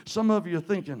true, some of you are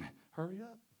thinking, hurry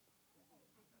up.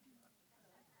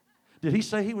 Did he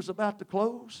say he was about to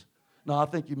close? No, I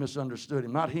think you misunderstood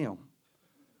him, not him.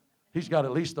 He's got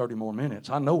at least 30 more minutes.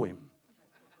 I know him.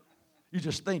 You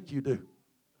just think you do.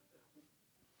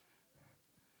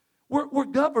 We're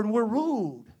governed, we're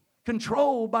ruled,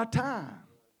 controlled by time.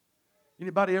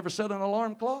 Anybody ever set an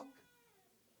alarm clock?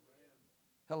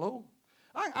 Hello?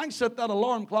 I can set that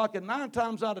alarm clock, and 9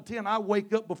 times out of 10, I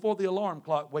wake up before the alarm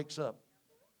clock wakes up.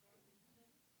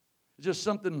 It's just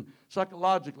something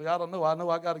psychologically. I don't know. I know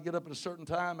I got to get up at a certain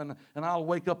time, and I'll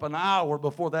wake up an hour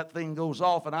before that thing goes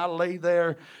off, and I lay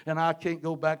there, and I can't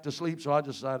go back to sleep, so I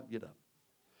just decide to get up.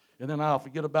 And then I'll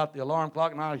forget about the alarm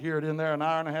clock, and I'll hear it in there an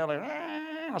hour and a half later.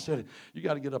 I said, you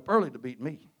got to get up early to beat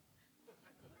me.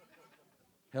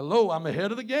 Hello, I'm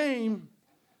ahead of the game.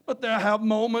 But there have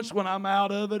moments when I'm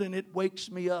out of it and it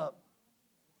wakes me up.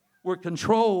 We're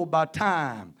controlled by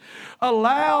time.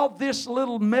 Allow this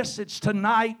little message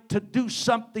tonight to do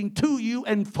something to you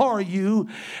and for you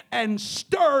and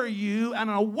stir you and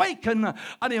awaken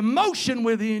an emotion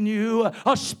within you,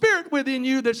 a spirit within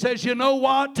you that says, you know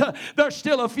what? There's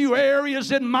still a few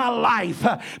areas in my life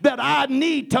that I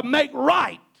need to make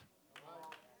right.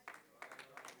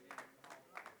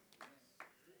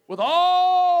 with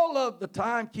all of the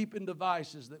timekeeping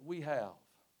devices that we have.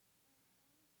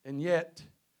 And yet,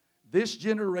 this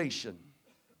generation,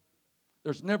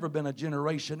 there's never been a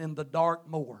generation in the dark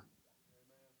more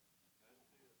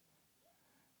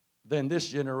than this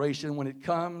generation when it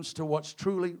comes to what's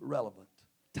truly relevant.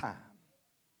 Time.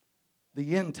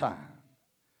 The end time.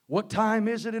 What time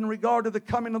is it in regard to the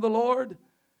coming of the Lord?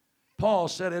 Paul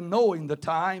said, in knowing the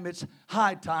time, it's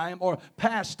high time or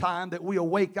past time that we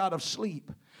awake out of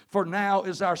sleep. For now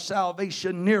is our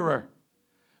salvation nearer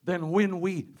than when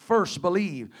we first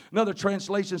believed. Another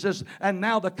translation says, and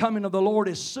now the coming of the Lord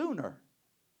is sooner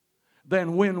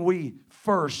than when we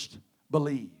first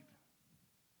believed.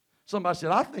 Somebody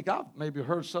said, I think I've maybe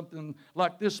heard something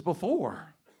like this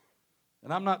before.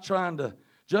 And I'm not trying to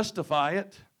justify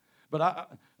it, but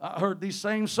I heard these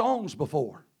same songs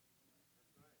before.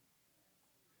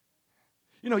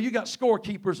 You know, you got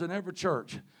scorekeepers in every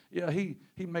church. Yeah, he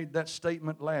made that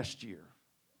statement last year.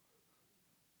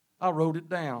 I wrote it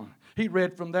down. He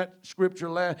read from that scripture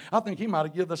last. I think he might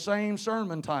have given the same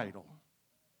sermon title.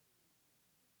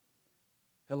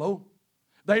 Hello?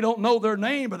 They don't know their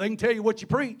name, but they can tell you what you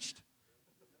preached.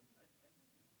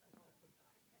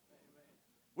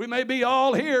 We may be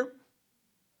all here.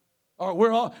 Or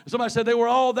we're all, somebody said they were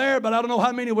all there, but I don't know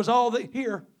how many was all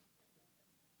here.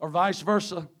 Or vice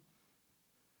versa.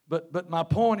 But my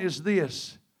point is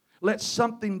this. Let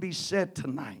something be said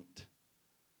tonight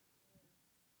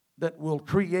that will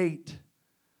create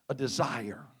a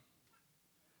desire.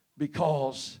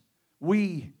 Because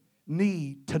we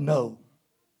need to know.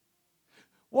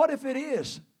 What if it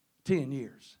is 10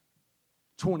 years,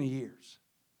 20 years,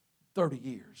 30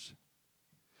 years?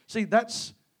 See,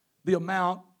 that's the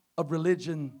amount of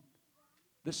religion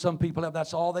that some people have.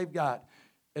 That's all they've got.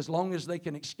 As long as they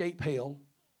can escape hell,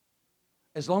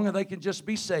 as long as they can just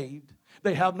be saved,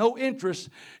 they have no interest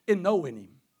in knowing Him,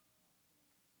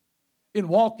 in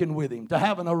walking with Him, to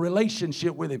having a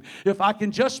relationship with Him. If I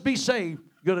can just be saved,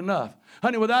 good enough.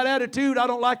 Honey, with that attitude, I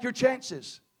don't like your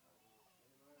chances.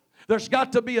 There's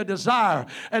got to be a desire.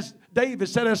 As David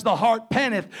said, as the hart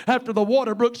panteth after the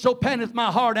water brook, so panteth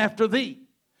my heart after thee.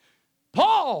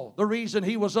 Paul, the reason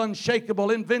he was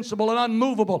unshakable, invincible, and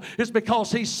unmovable is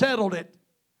because he settled it.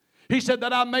 He said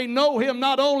that I may know Him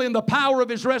not only in the power of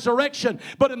His resurrection,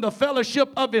 but in the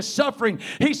fellowship of His suffering.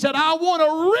 He said, I want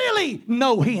to really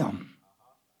know Him.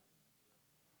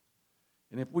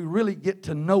 And if we really get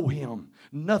to know Him,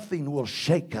 nothing will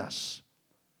shake us.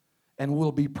 And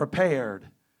we'll be prepared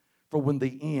for when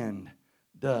the end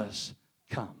does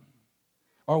come.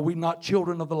 Are we not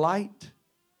children of the light?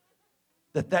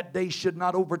 That day should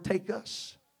not overtake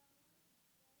us.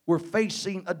 We're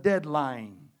facing a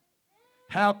deadline.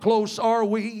 How close are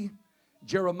we?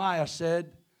 Jeremiah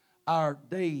said, our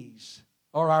days,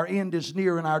 or our end is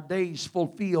near and our days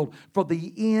fulfilled, for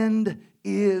the end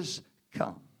is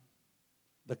come.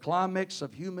 The climax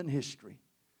of human history,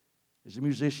 as the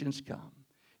musicians come,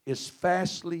 is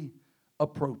fastly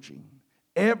approaching.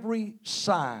 Every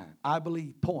sign, I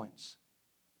believe, points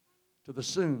to the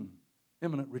soon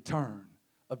imminent return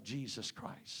of Jesus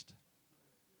Christ.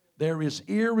 There is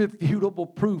irrefutable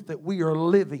proof that we are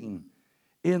living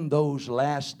in those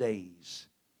last days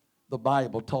the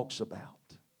Bible talks about.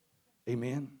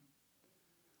 Amen.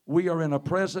 We are in a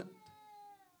present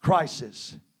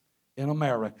crisis in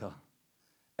America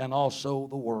and also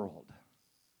the world.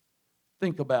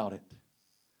 Think about it.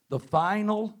 The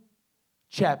final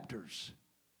chapters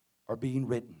are being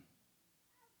written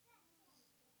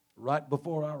right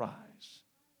before our eyes.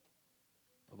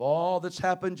 Of all that's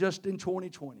happened just in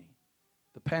 2020,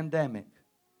 the pandemic,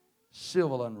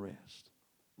 civil unrest,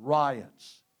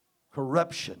 riots,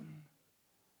 corruption,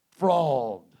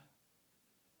 fraud.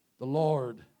 The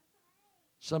Lord,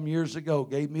 some years ago,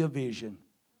 gave me a vision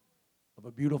of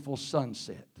a beautiful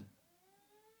sunset.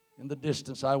 In the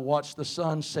distance, I watched the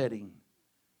sun setting.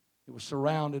 It was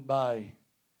surrounded by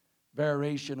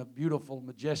variation of beautiful,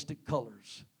 majestic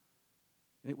colors.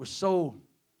 And it was so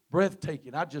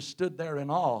breathtaking. I just stood there in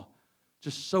awe,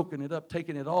 just soaking it up,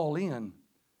 taking it all in. And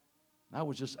I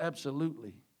was just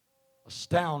absolutely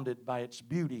astounded by its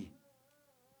beauty.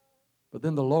 But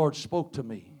then the Lord spoke to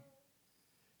me,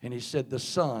 and He said, the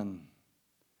sun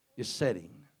is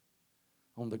setting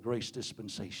on the grace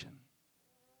dispensation.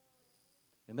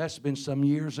 And that's been some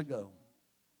years ago.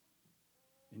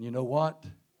 And you know what?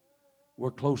 We're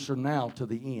closer now to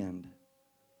the end.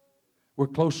 We're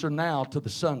closer now to the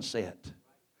sunset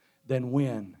than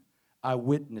when I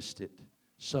witnessed it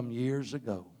some years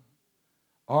ago.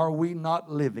 Are we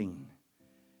not living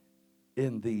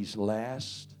in these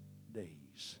last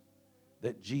days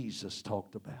that Jesus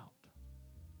talked about?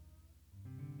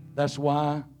 That's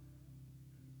why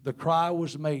the cry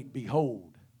was made,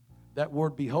 behold. That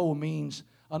word behold means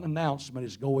an announcement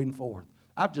is going forth.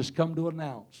 I've just come to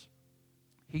announce,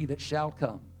 he that shall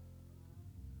come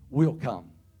will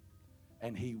come,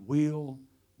 and he will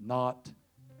not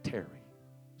tarry.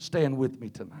 Stand with me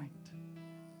tonight.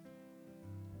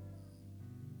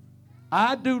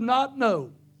 I do not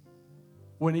know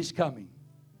when he's coming.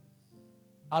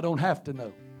 I don't have to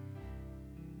know.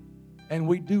 And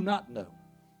we do not know.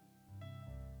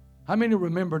 How many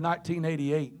remember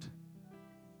 1988?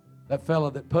 That fellow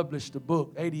that published a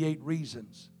book, 88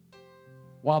 Reasons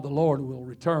Why the Lord Will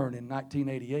Return in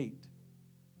 1988.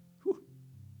 Whew.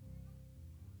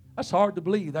 That's hard to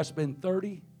believe. That's been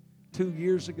 32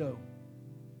 years ago.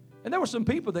 And there were some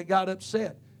people that got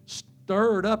upset,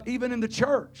 stirred up, even in the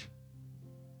church.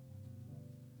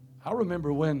 I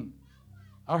remember when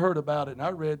I heard about it and I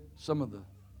read some of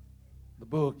the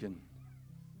book, and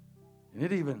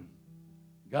it even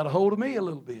got a hold of me a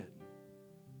little bit.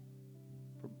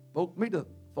 Provoked me to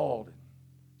thought and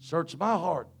search my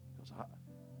heart. Because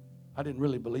I didn't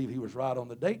really believe he was right on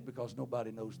the date, because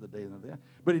nobody knows the day and the day.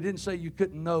 But he didn't say you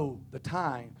couldn't know the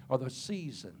time or the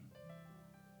season.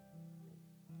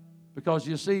 Because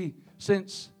you see,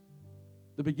 since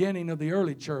the beginning of the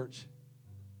early church,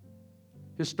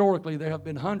 historically, there have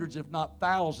been hundreds, if not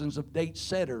thousands, of date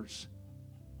setters.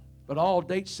 But all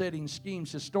date setting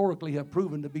schemes historically have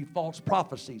proven to be false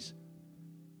prophecies.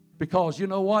 Because you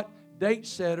know what? Date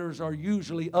setters are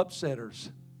usually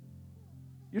upsetters.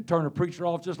 You turn a preacher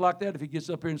off just like that if he gets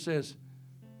up here and says,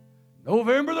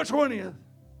 November the 20th.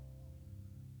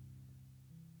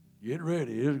 Get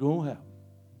ready, it's going to happen.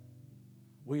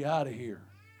 We out of here.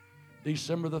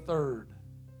 December the 3rd.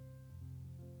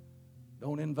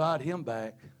 Don't invite him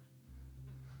back.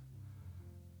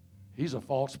 He's a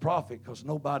false prophet, because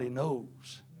nobody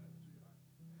knows.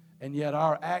 And yet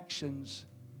our actions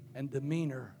and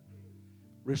demeanor,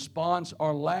 response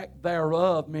or lack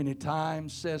thereof, many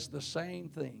times says the same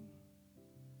thing.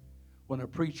 When a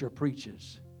preacher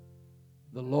preaches,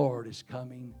 the Lord is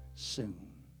coming soon.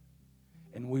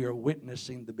 And we are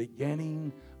witnessing the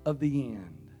beginning of the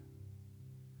end.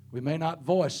 We may not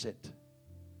voice it,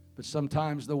 but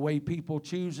sometimes the way people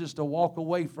chooses to walk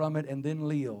away from it and then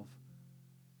live,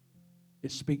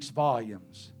 it speaks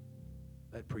volumes.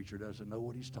 That preacher doesn't know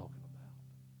what he's talking about.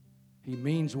 He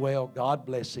means well, God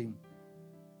bless him,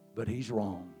 but he's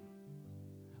wrong.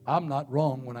 I'm not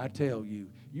wrong when I tell you,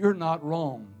 you're not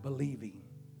wrong believing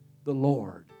the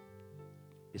Lord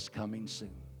is coming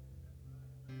soon.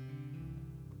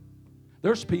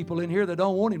 There's people in here that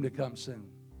don't want him to come soon.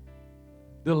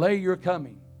 Delay your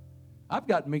coming. I've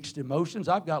got mixed emotions.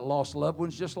 I've got lost loved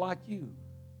ones just like you.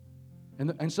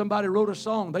 And somebody wrote a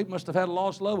song. They must have had a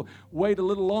lost loved one. Wait a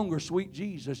little longer, sweet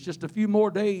Jesus. Just a few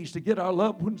more days to get our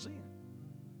loved ones in.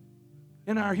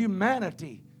 In our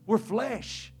humanity, we're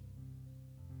flesh.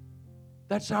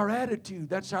 That's our attitude.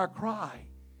 That's our cry.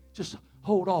 Just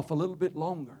hold off a little bit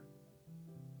longer.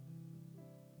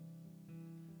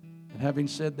 And having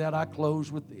said that, I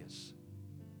close with this.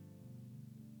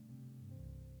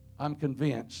 I'm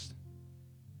convinced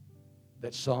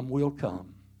that some will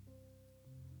come,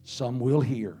 some will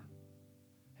hear,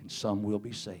 and some will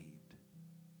be saved.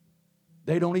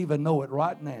 They don't even know it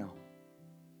right now,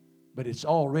 but it's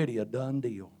already a done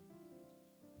deal.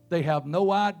 They have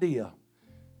no idea.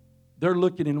 They're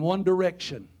looking in one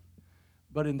direction,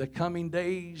 but in the coming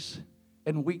days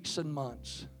and weeks and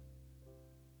months,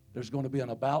 there's going to be an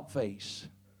about face,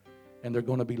 and they're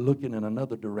going to be looking in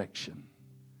another direction.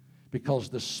 Because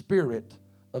the spirit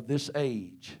of this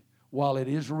age, while it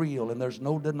is real and there's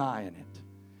no denying it,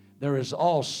 there is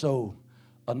also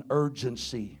an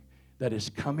urgency that is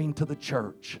coming to the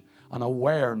church, an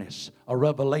awareness, a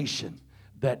revelation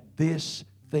that this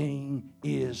thing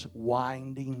is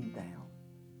winding down.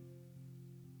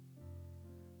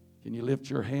 Can you lift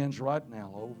your hands right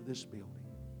now over this building?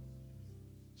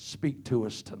 Speak to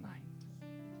us tonight.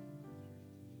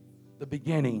 The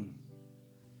beginning.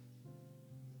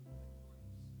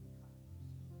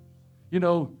 You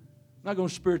know, I'm not going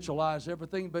to spiritualize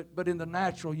everything, but in the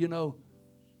natural, you know,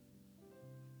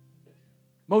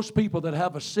 most people that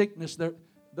have a sickness,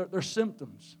 they're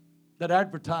symptoms that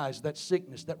advertise that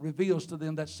sickness, that reveals to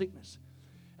them that sickness.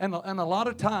 And a lot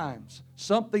of times,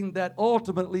 something that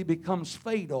ultimately becomes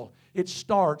fatal, it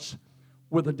starts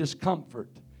with a discomfort.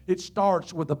 It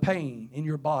starts with a pain in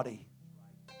your body.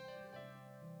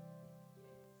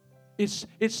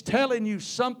 It's telling you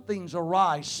something's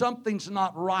awry, something's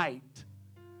not right.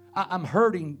 I'm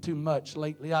hurting too much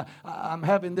lately. I'm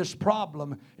having this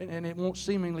problem, and it won't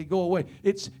seemingly go away.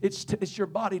 It's your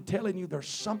body telling you there's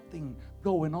something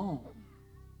going on.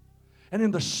 And in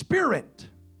the spirit,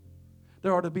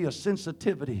 There ought to be a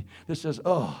sensitivity that says,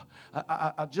 oh,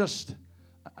 I just,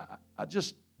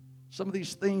 some of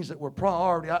these things that were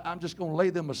priority, I'm just going to lay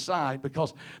them aside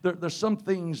because there's some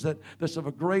things that's of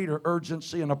a greater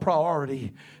urgency and a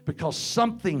priority because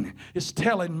something is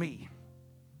telling me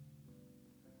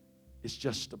it's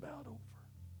just about over.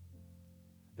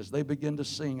 As they begin to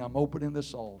sing, I'm opening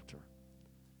this altar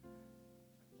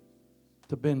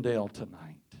to Bendale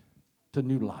tonight, to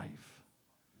New Life,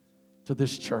 to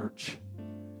this church.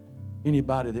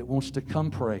 Anybody that wants to come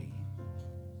pray,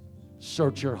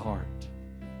 search your heart.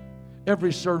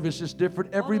 Every service is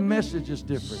different. Every message is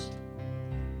different.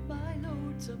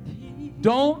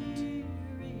 Don't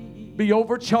be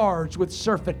overcharged with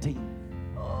surfeiting,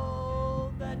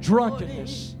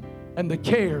 drunkenness, and the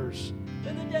cares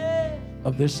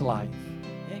of this life.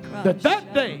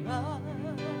 That day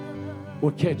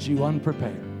will catch you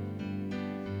unprepared.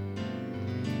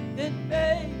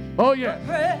 Oh,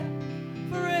 yeah.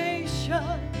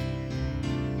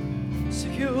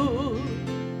 Secure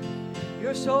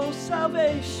your soul's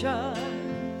salvation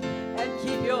and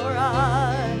keep your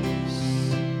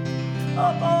eyes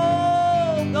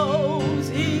upon those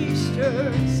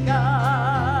eastern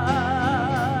skies.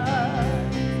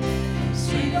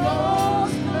 See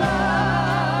those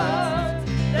clouds,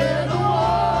 they're the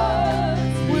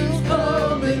ones who's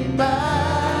coming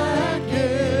back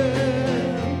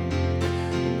in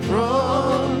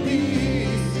from the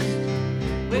east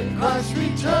when Christ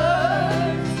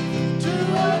returns to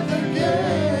earth again.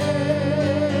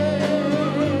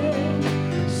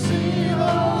 See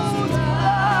those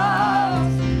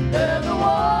clouds, they're the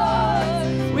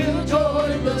ones we'll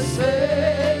join the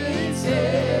saints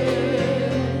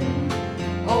in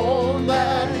on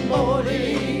that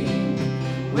morning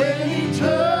when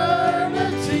eternity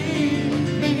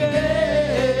began.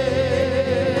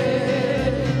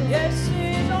 Yes,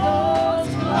 see those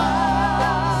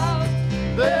clouds,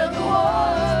 they're the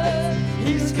ones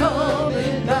He's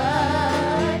coming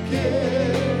back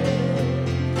in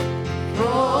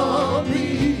from the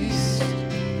east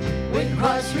when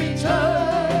Christ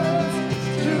returns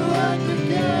to earth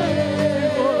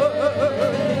again.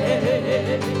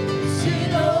 See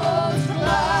those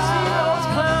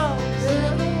clouds,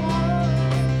 they're the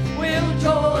ones we'll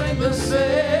join the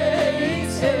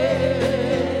saints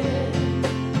in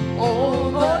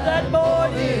on that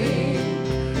morning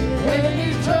when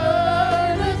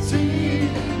eternity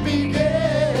began.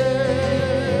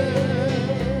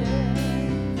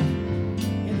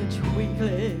 In the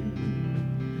twinkling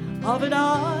of an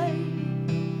eye,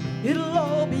 it'll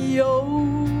all be over.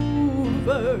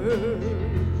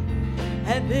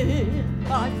 And then,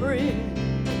 my friend,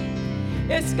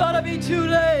 it's gonna be too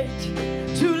late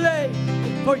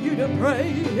for you to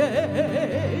pray.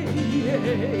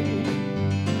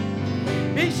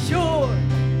 Be sure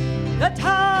the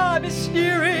time is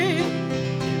nearing.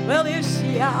 Well, it's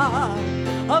the hour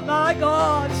of my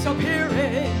God's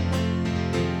appearing.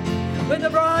 When the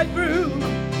bridegroom,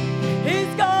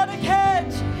 he's gonna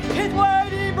catch his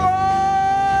waiting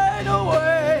bride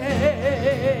away.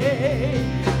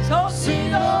 So see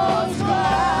those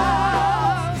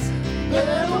clouds,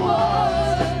 they're the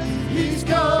ones He's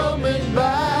coming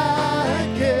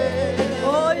back in.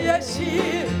 Oh, yes, He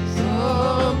is.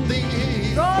 From the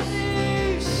east. From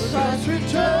the east. Christ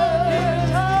returns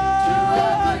to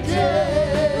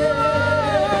earth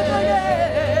again.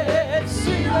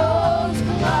 See those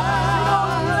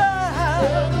clouds,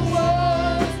 they're the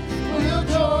ones we'll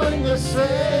join the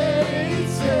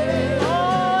saints in.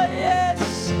 Oh,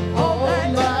 yes.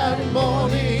 On that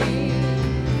morning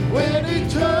when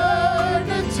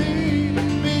eternity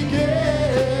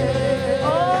began.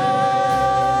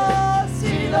 Oh,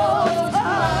 see those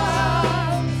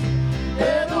clouds,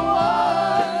 they're the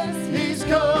ones He's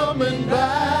coming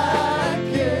back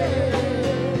in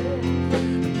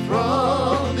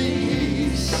from the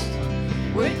east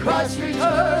when Christ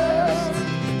returns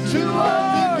to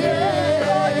earth again.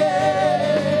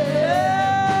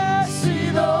 See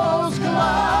those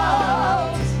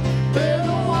clouds, they're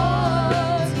the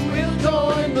ones we'll join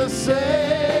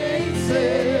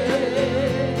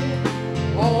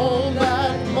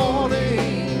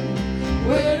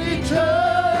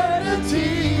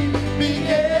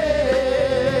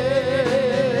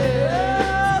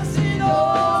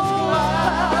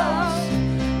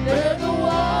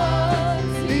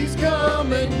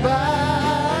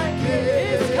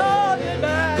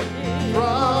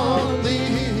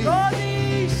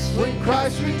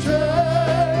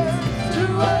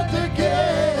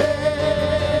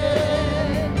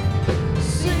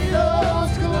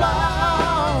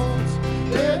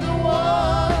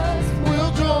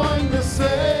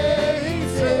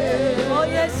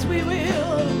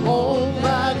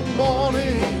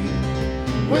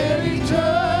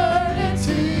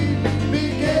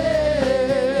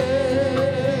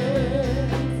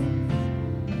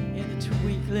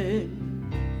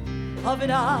love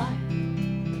and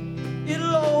I,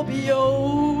 it'll all be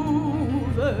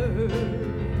over.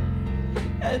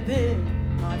 And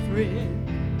then, my friend,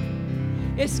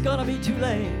 it's gonna be too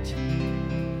late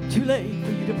for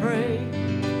you to pray.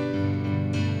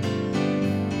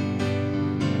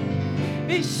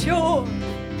 Be sure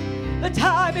the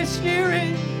time is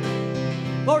nearing,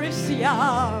 for it's the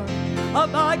hour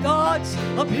of my God's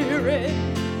appearing.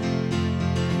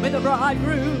 When the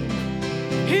bridegroom,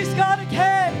 he's gonna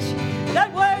catch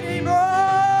that waiting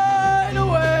bride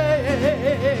away.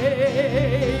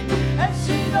 And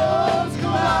see those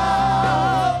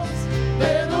clouds,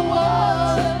 they're the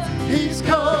ones he's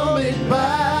coming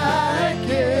back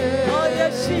in. Oh,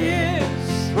 yes, he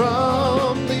is.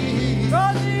 From the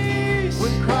east,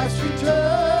 when Christ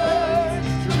returns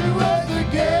to us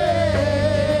again.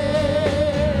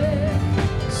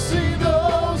 See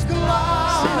those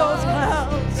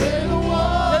clouds, they're the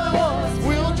ones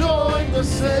we'll join the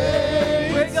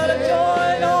saints. We're gonna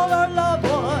join all our loved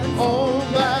ones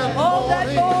on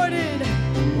that morning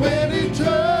when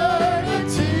eternity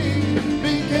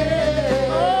begins.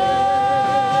 Oh,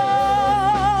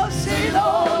 see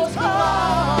those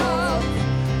clouds,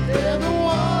 they're the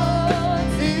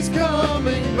ones he's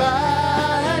coming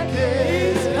back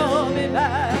in. He's coming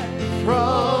back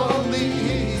from the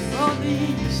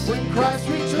east, when Christ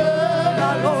returns,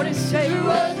 our Lord and Savior, to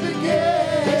us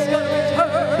again. He's gonna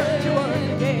return to us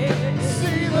again.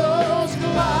 See those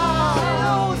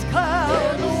clouds,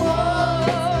 they're the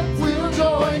ones we'll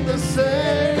join the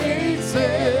saints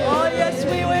in. Oh, yes,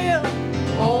 we will.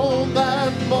 On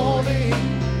that morning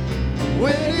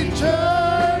when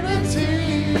eternity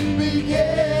begins.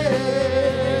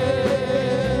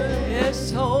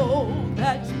 Yes, oh,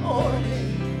 that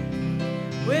morning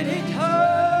when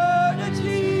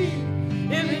eternity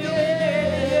begins.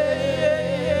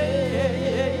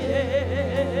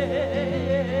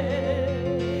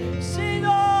 See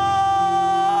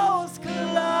those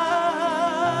clouds.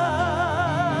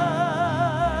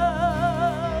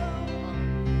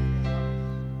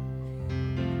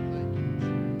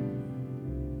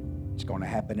 It's going to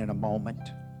happen in a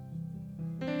moment.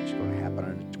 It's going to happen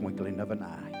in the twinkling of an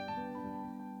eye.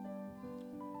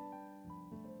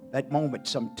 That moment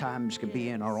sometimes can be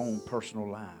in our own personal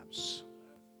lives.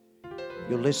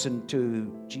 You listen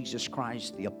to Jesus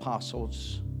Christ, the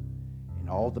apostles, and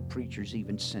all the preachers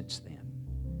even since then.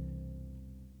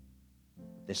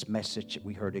 This message that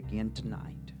we heard again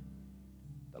tonight,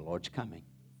 the Lord's coming.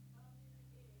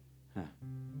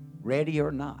 Ready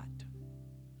or not,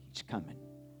 He's coming.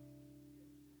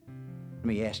 Let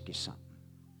me ask you something.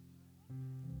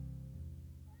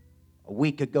 A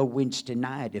week ago Wednesday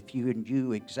night, if you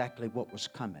knew exactly what was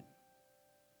coming,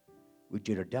 would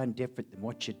you have done different than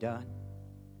what you done?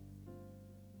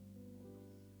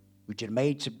 Would you have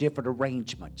made some different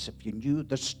arrangements if you knew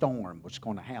the storm was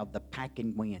going to have the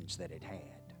packing winds that it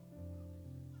had?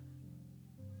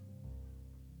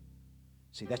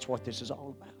 See, that's what this is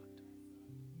all about.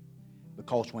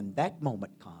 Because when that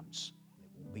moment comes,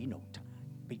 there won't be no time.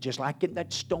 It'll be just like in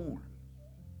that storm.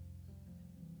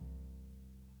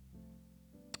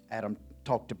 Adam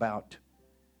talked about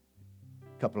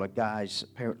a couple of guys.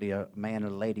 Apparently a man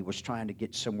and a lady was trying to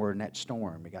get somewhere in that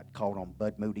storm. They got caught on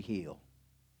Bud Moody Hill.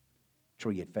 A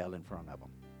tree had fell in front of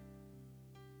them.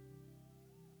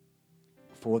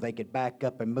 Before they could back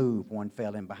up and move, one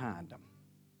fell in behind them.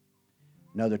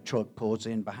 Another truck pulls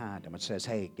in behind them and says,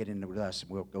 hey, get in with us and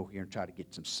we'll go here and try to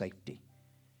get some safety.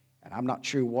 And I'm not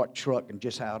sure what truck and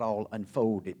just how it all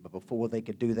unfolded, but before they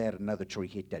could do that, another tree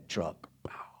hit that truck.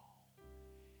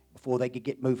 Before they could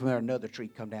get moved from there, another tree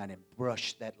come down and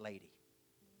brushed that lady.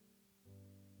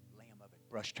 Limb of it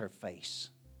brushed her face.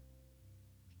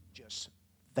 Just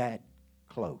that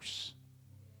close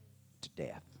to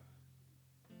death.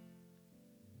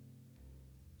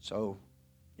 So,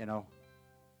 you know,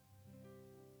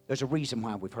 there's a reason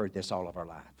why we've heard this all of our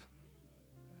life.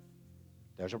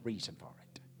 There's a reason for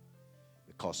it.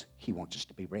 Because He wants us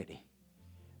to be ready.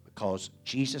 Because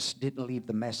Jesus didn't leave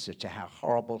the message of how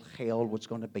horrible hell was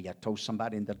going to be. I told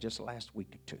somebody in just last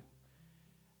week or two. I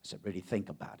said, really think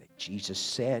about it. Jesus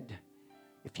said,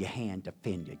 if your hand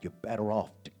offend you, you're better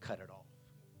off to cut it off.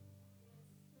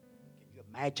 Can you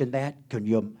imagine that? Can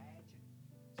you imagine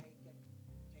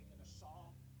taking a saw?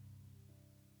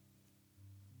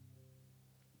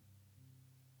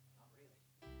 Not really.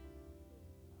 Not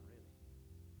really.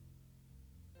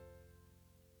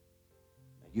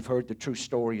 You've heard the true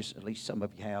stories, at least some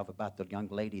of you have, about the young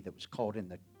lady that was caught in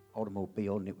the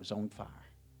automobile and it was on fire.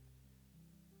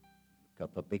 A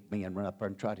couple of big men ran up there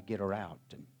and tried to get her out.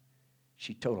 And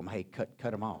she told them, hey, cut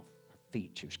them off. Her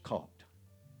feet, she was caught.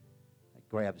 They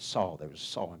grab the saw. There was a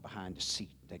saw in behind the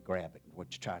seat. They grabbed it. And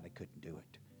what you tried, they couldn't do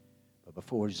it. But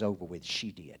before it was over with,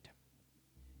 she did.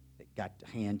 They got the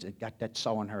hands, it got that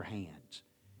saw in her hands.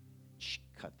 She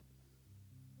cut it.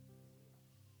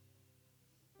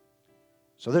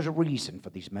 So there's a reason for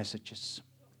these messages.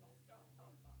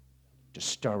 To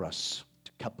stir us,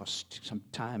 to help us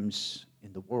sometimes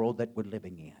in the world that we're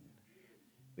living in.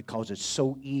 Because it's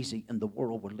so easy in the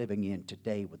world we're living in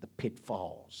today with the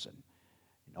pitfalls and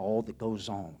all that goes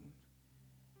on.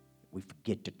 We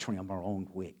forget to trim our own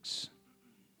wicks.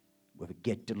 We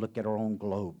forget to look at our own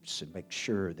globes and make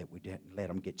sure that we didn't let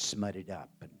them get smutted up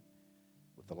and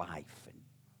with the life and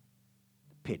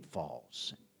the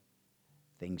pitfalls and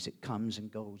things that comes and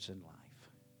goes in life.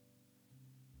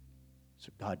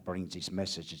 So God brings these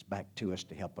messages back to us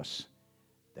to help us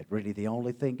that really the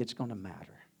only thing that's going to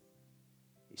matter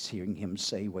is hearing Him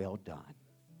say, well done,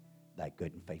 thy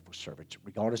good and faithful servant.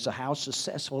 Regardless of how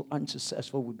successful,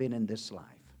 unsuccessful we've been in this life,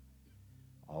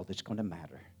 all that's going to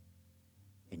matter,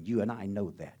 and you and I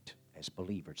know that as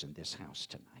believers in this house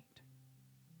tonight.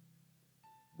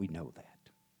 We know that.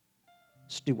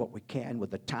 Let's do what we can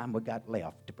with the time we got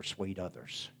left to persuade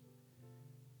others.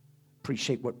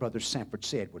 Appreciate what Brother Sanford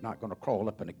said. We're not going to crawl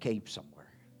up in a cave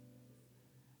somewhere.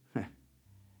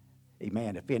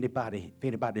 Amen. If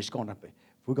anybody's going to,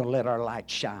 if we're going to let our light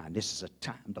shine, this is a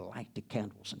time to light the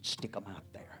candles and stick them out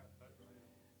there.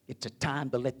 It's a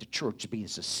time to let the church be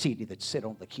as a city that sit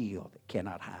on the hill that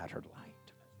cannot hide her light.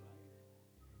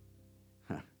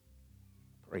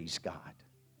 Praise God.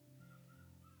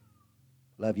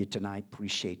 Love you tonight.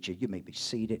 Appreciate you. You may be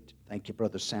seated. Thank you,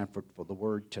 Brother Sanford, for the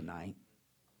word tonight.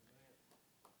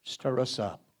 Stir us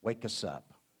up. Wake us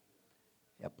up.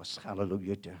 Help us,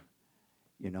 hallelujah, to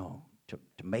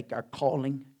make our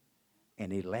calling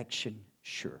and election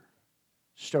sure.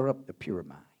 Stir up the pure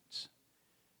minds.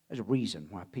 There's a reason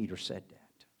why Peter said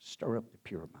that. Stir up the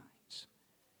pure minds.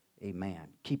 Amen.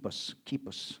 Keep us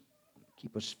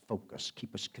focused.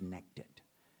 Keep us connected.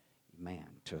 Amen.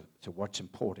 To what's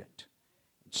important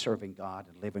in serving God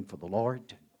and living for the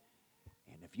Lord.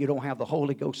 And if you don't have the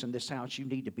Holy Ghost in this house, you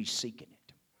need to be seeking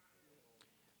it.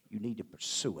 You need to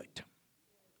pursue it.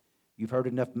 You've heard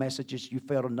enough messages. You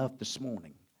felt enough this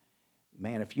morning.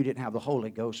 Man, if you didn't have the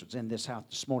Holy Ghost was in this house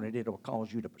this morning, it will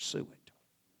cause you to pursue it.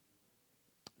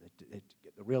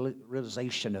 The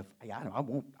realization of, hey, I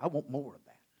want more of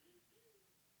that.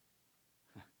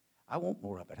 I want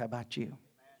more of it. How about you?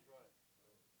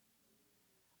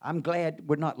 I'm glad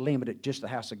we're not limited just to the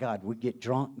house of God. We get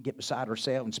drunk and get beside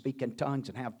ourselves and speak in tongues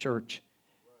and have church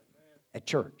at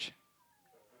church.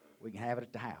 We can have it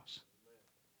at the house.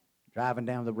 Driving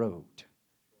down the road.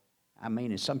 I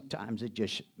mean, and sometimes it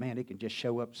can just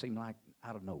show up, seem like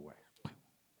out of nowhere.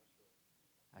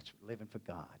 That's living for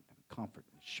God. Comfort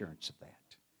and assurance of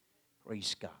that.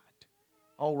 Praise God.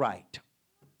 All right.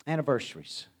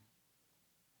 Anniversaries.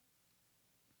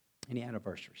 Any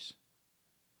anniversaries?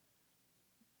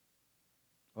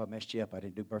 Oh, I messed you up. I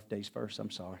didn't do birthdays first. I'm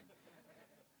sorry.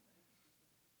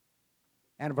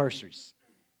 Anniversaries.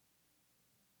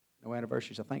 No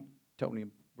anniversaries. I think Tony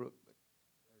and Brooke.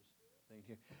 There's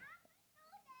here.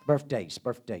 Birthdays.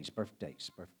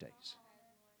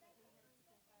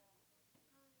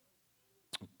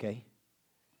 Okay.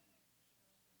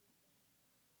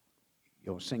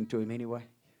 You want to sing to him anyway?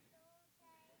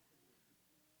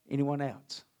 Anyone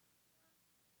else?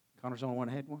 Connor's the only one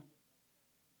that had one?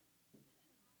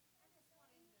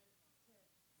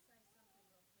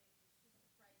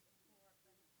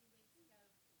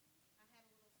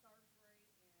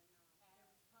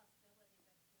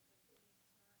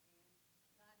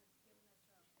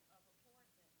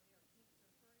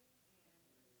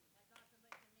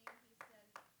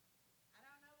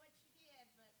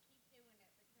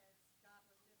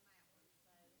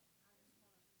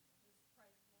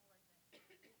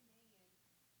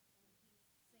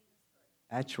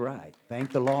 That's right.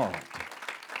 Thank the Lord.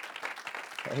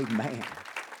 Amen.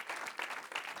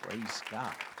 Praise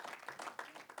God.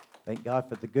 Thank God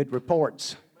for the good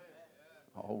reports.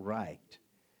 All right.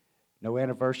 No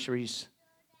anniversaries,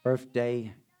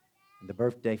 birthday, and the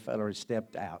birthday fella has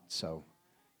stepped out. So,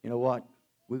 you know what?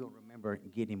 We're going to remember it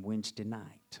and get him Wednesday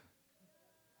night.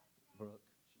 Brooke,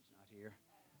 she's not here.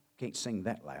 Can't sing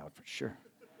that loud for sure.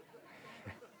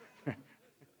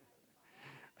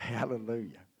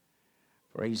 Hallelujah.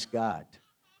 Praise God.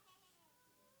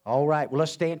 All right. Well,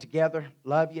 let's stand together.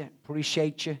 Love you.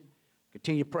 Appreciate you.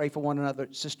 Continue to pray for one another.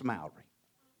 Sister Mallory.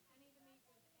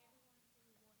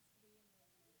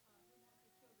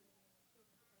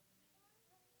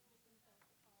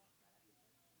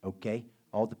 Okay.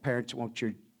 All the parents want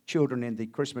your children in the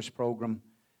Christmas program.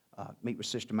 meet with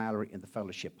Sister Mallory in the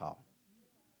fellowship hall.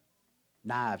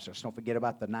 Knives. Let's don't forget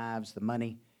about the knives, the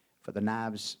money for the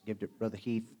knives. Give to Brother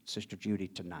Heath, Sister Judy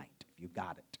tonight, if you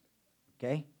got it.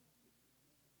 Okay?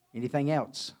 Anything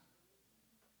else?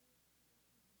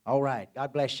 All right.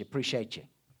 God bless you. Appreciate you.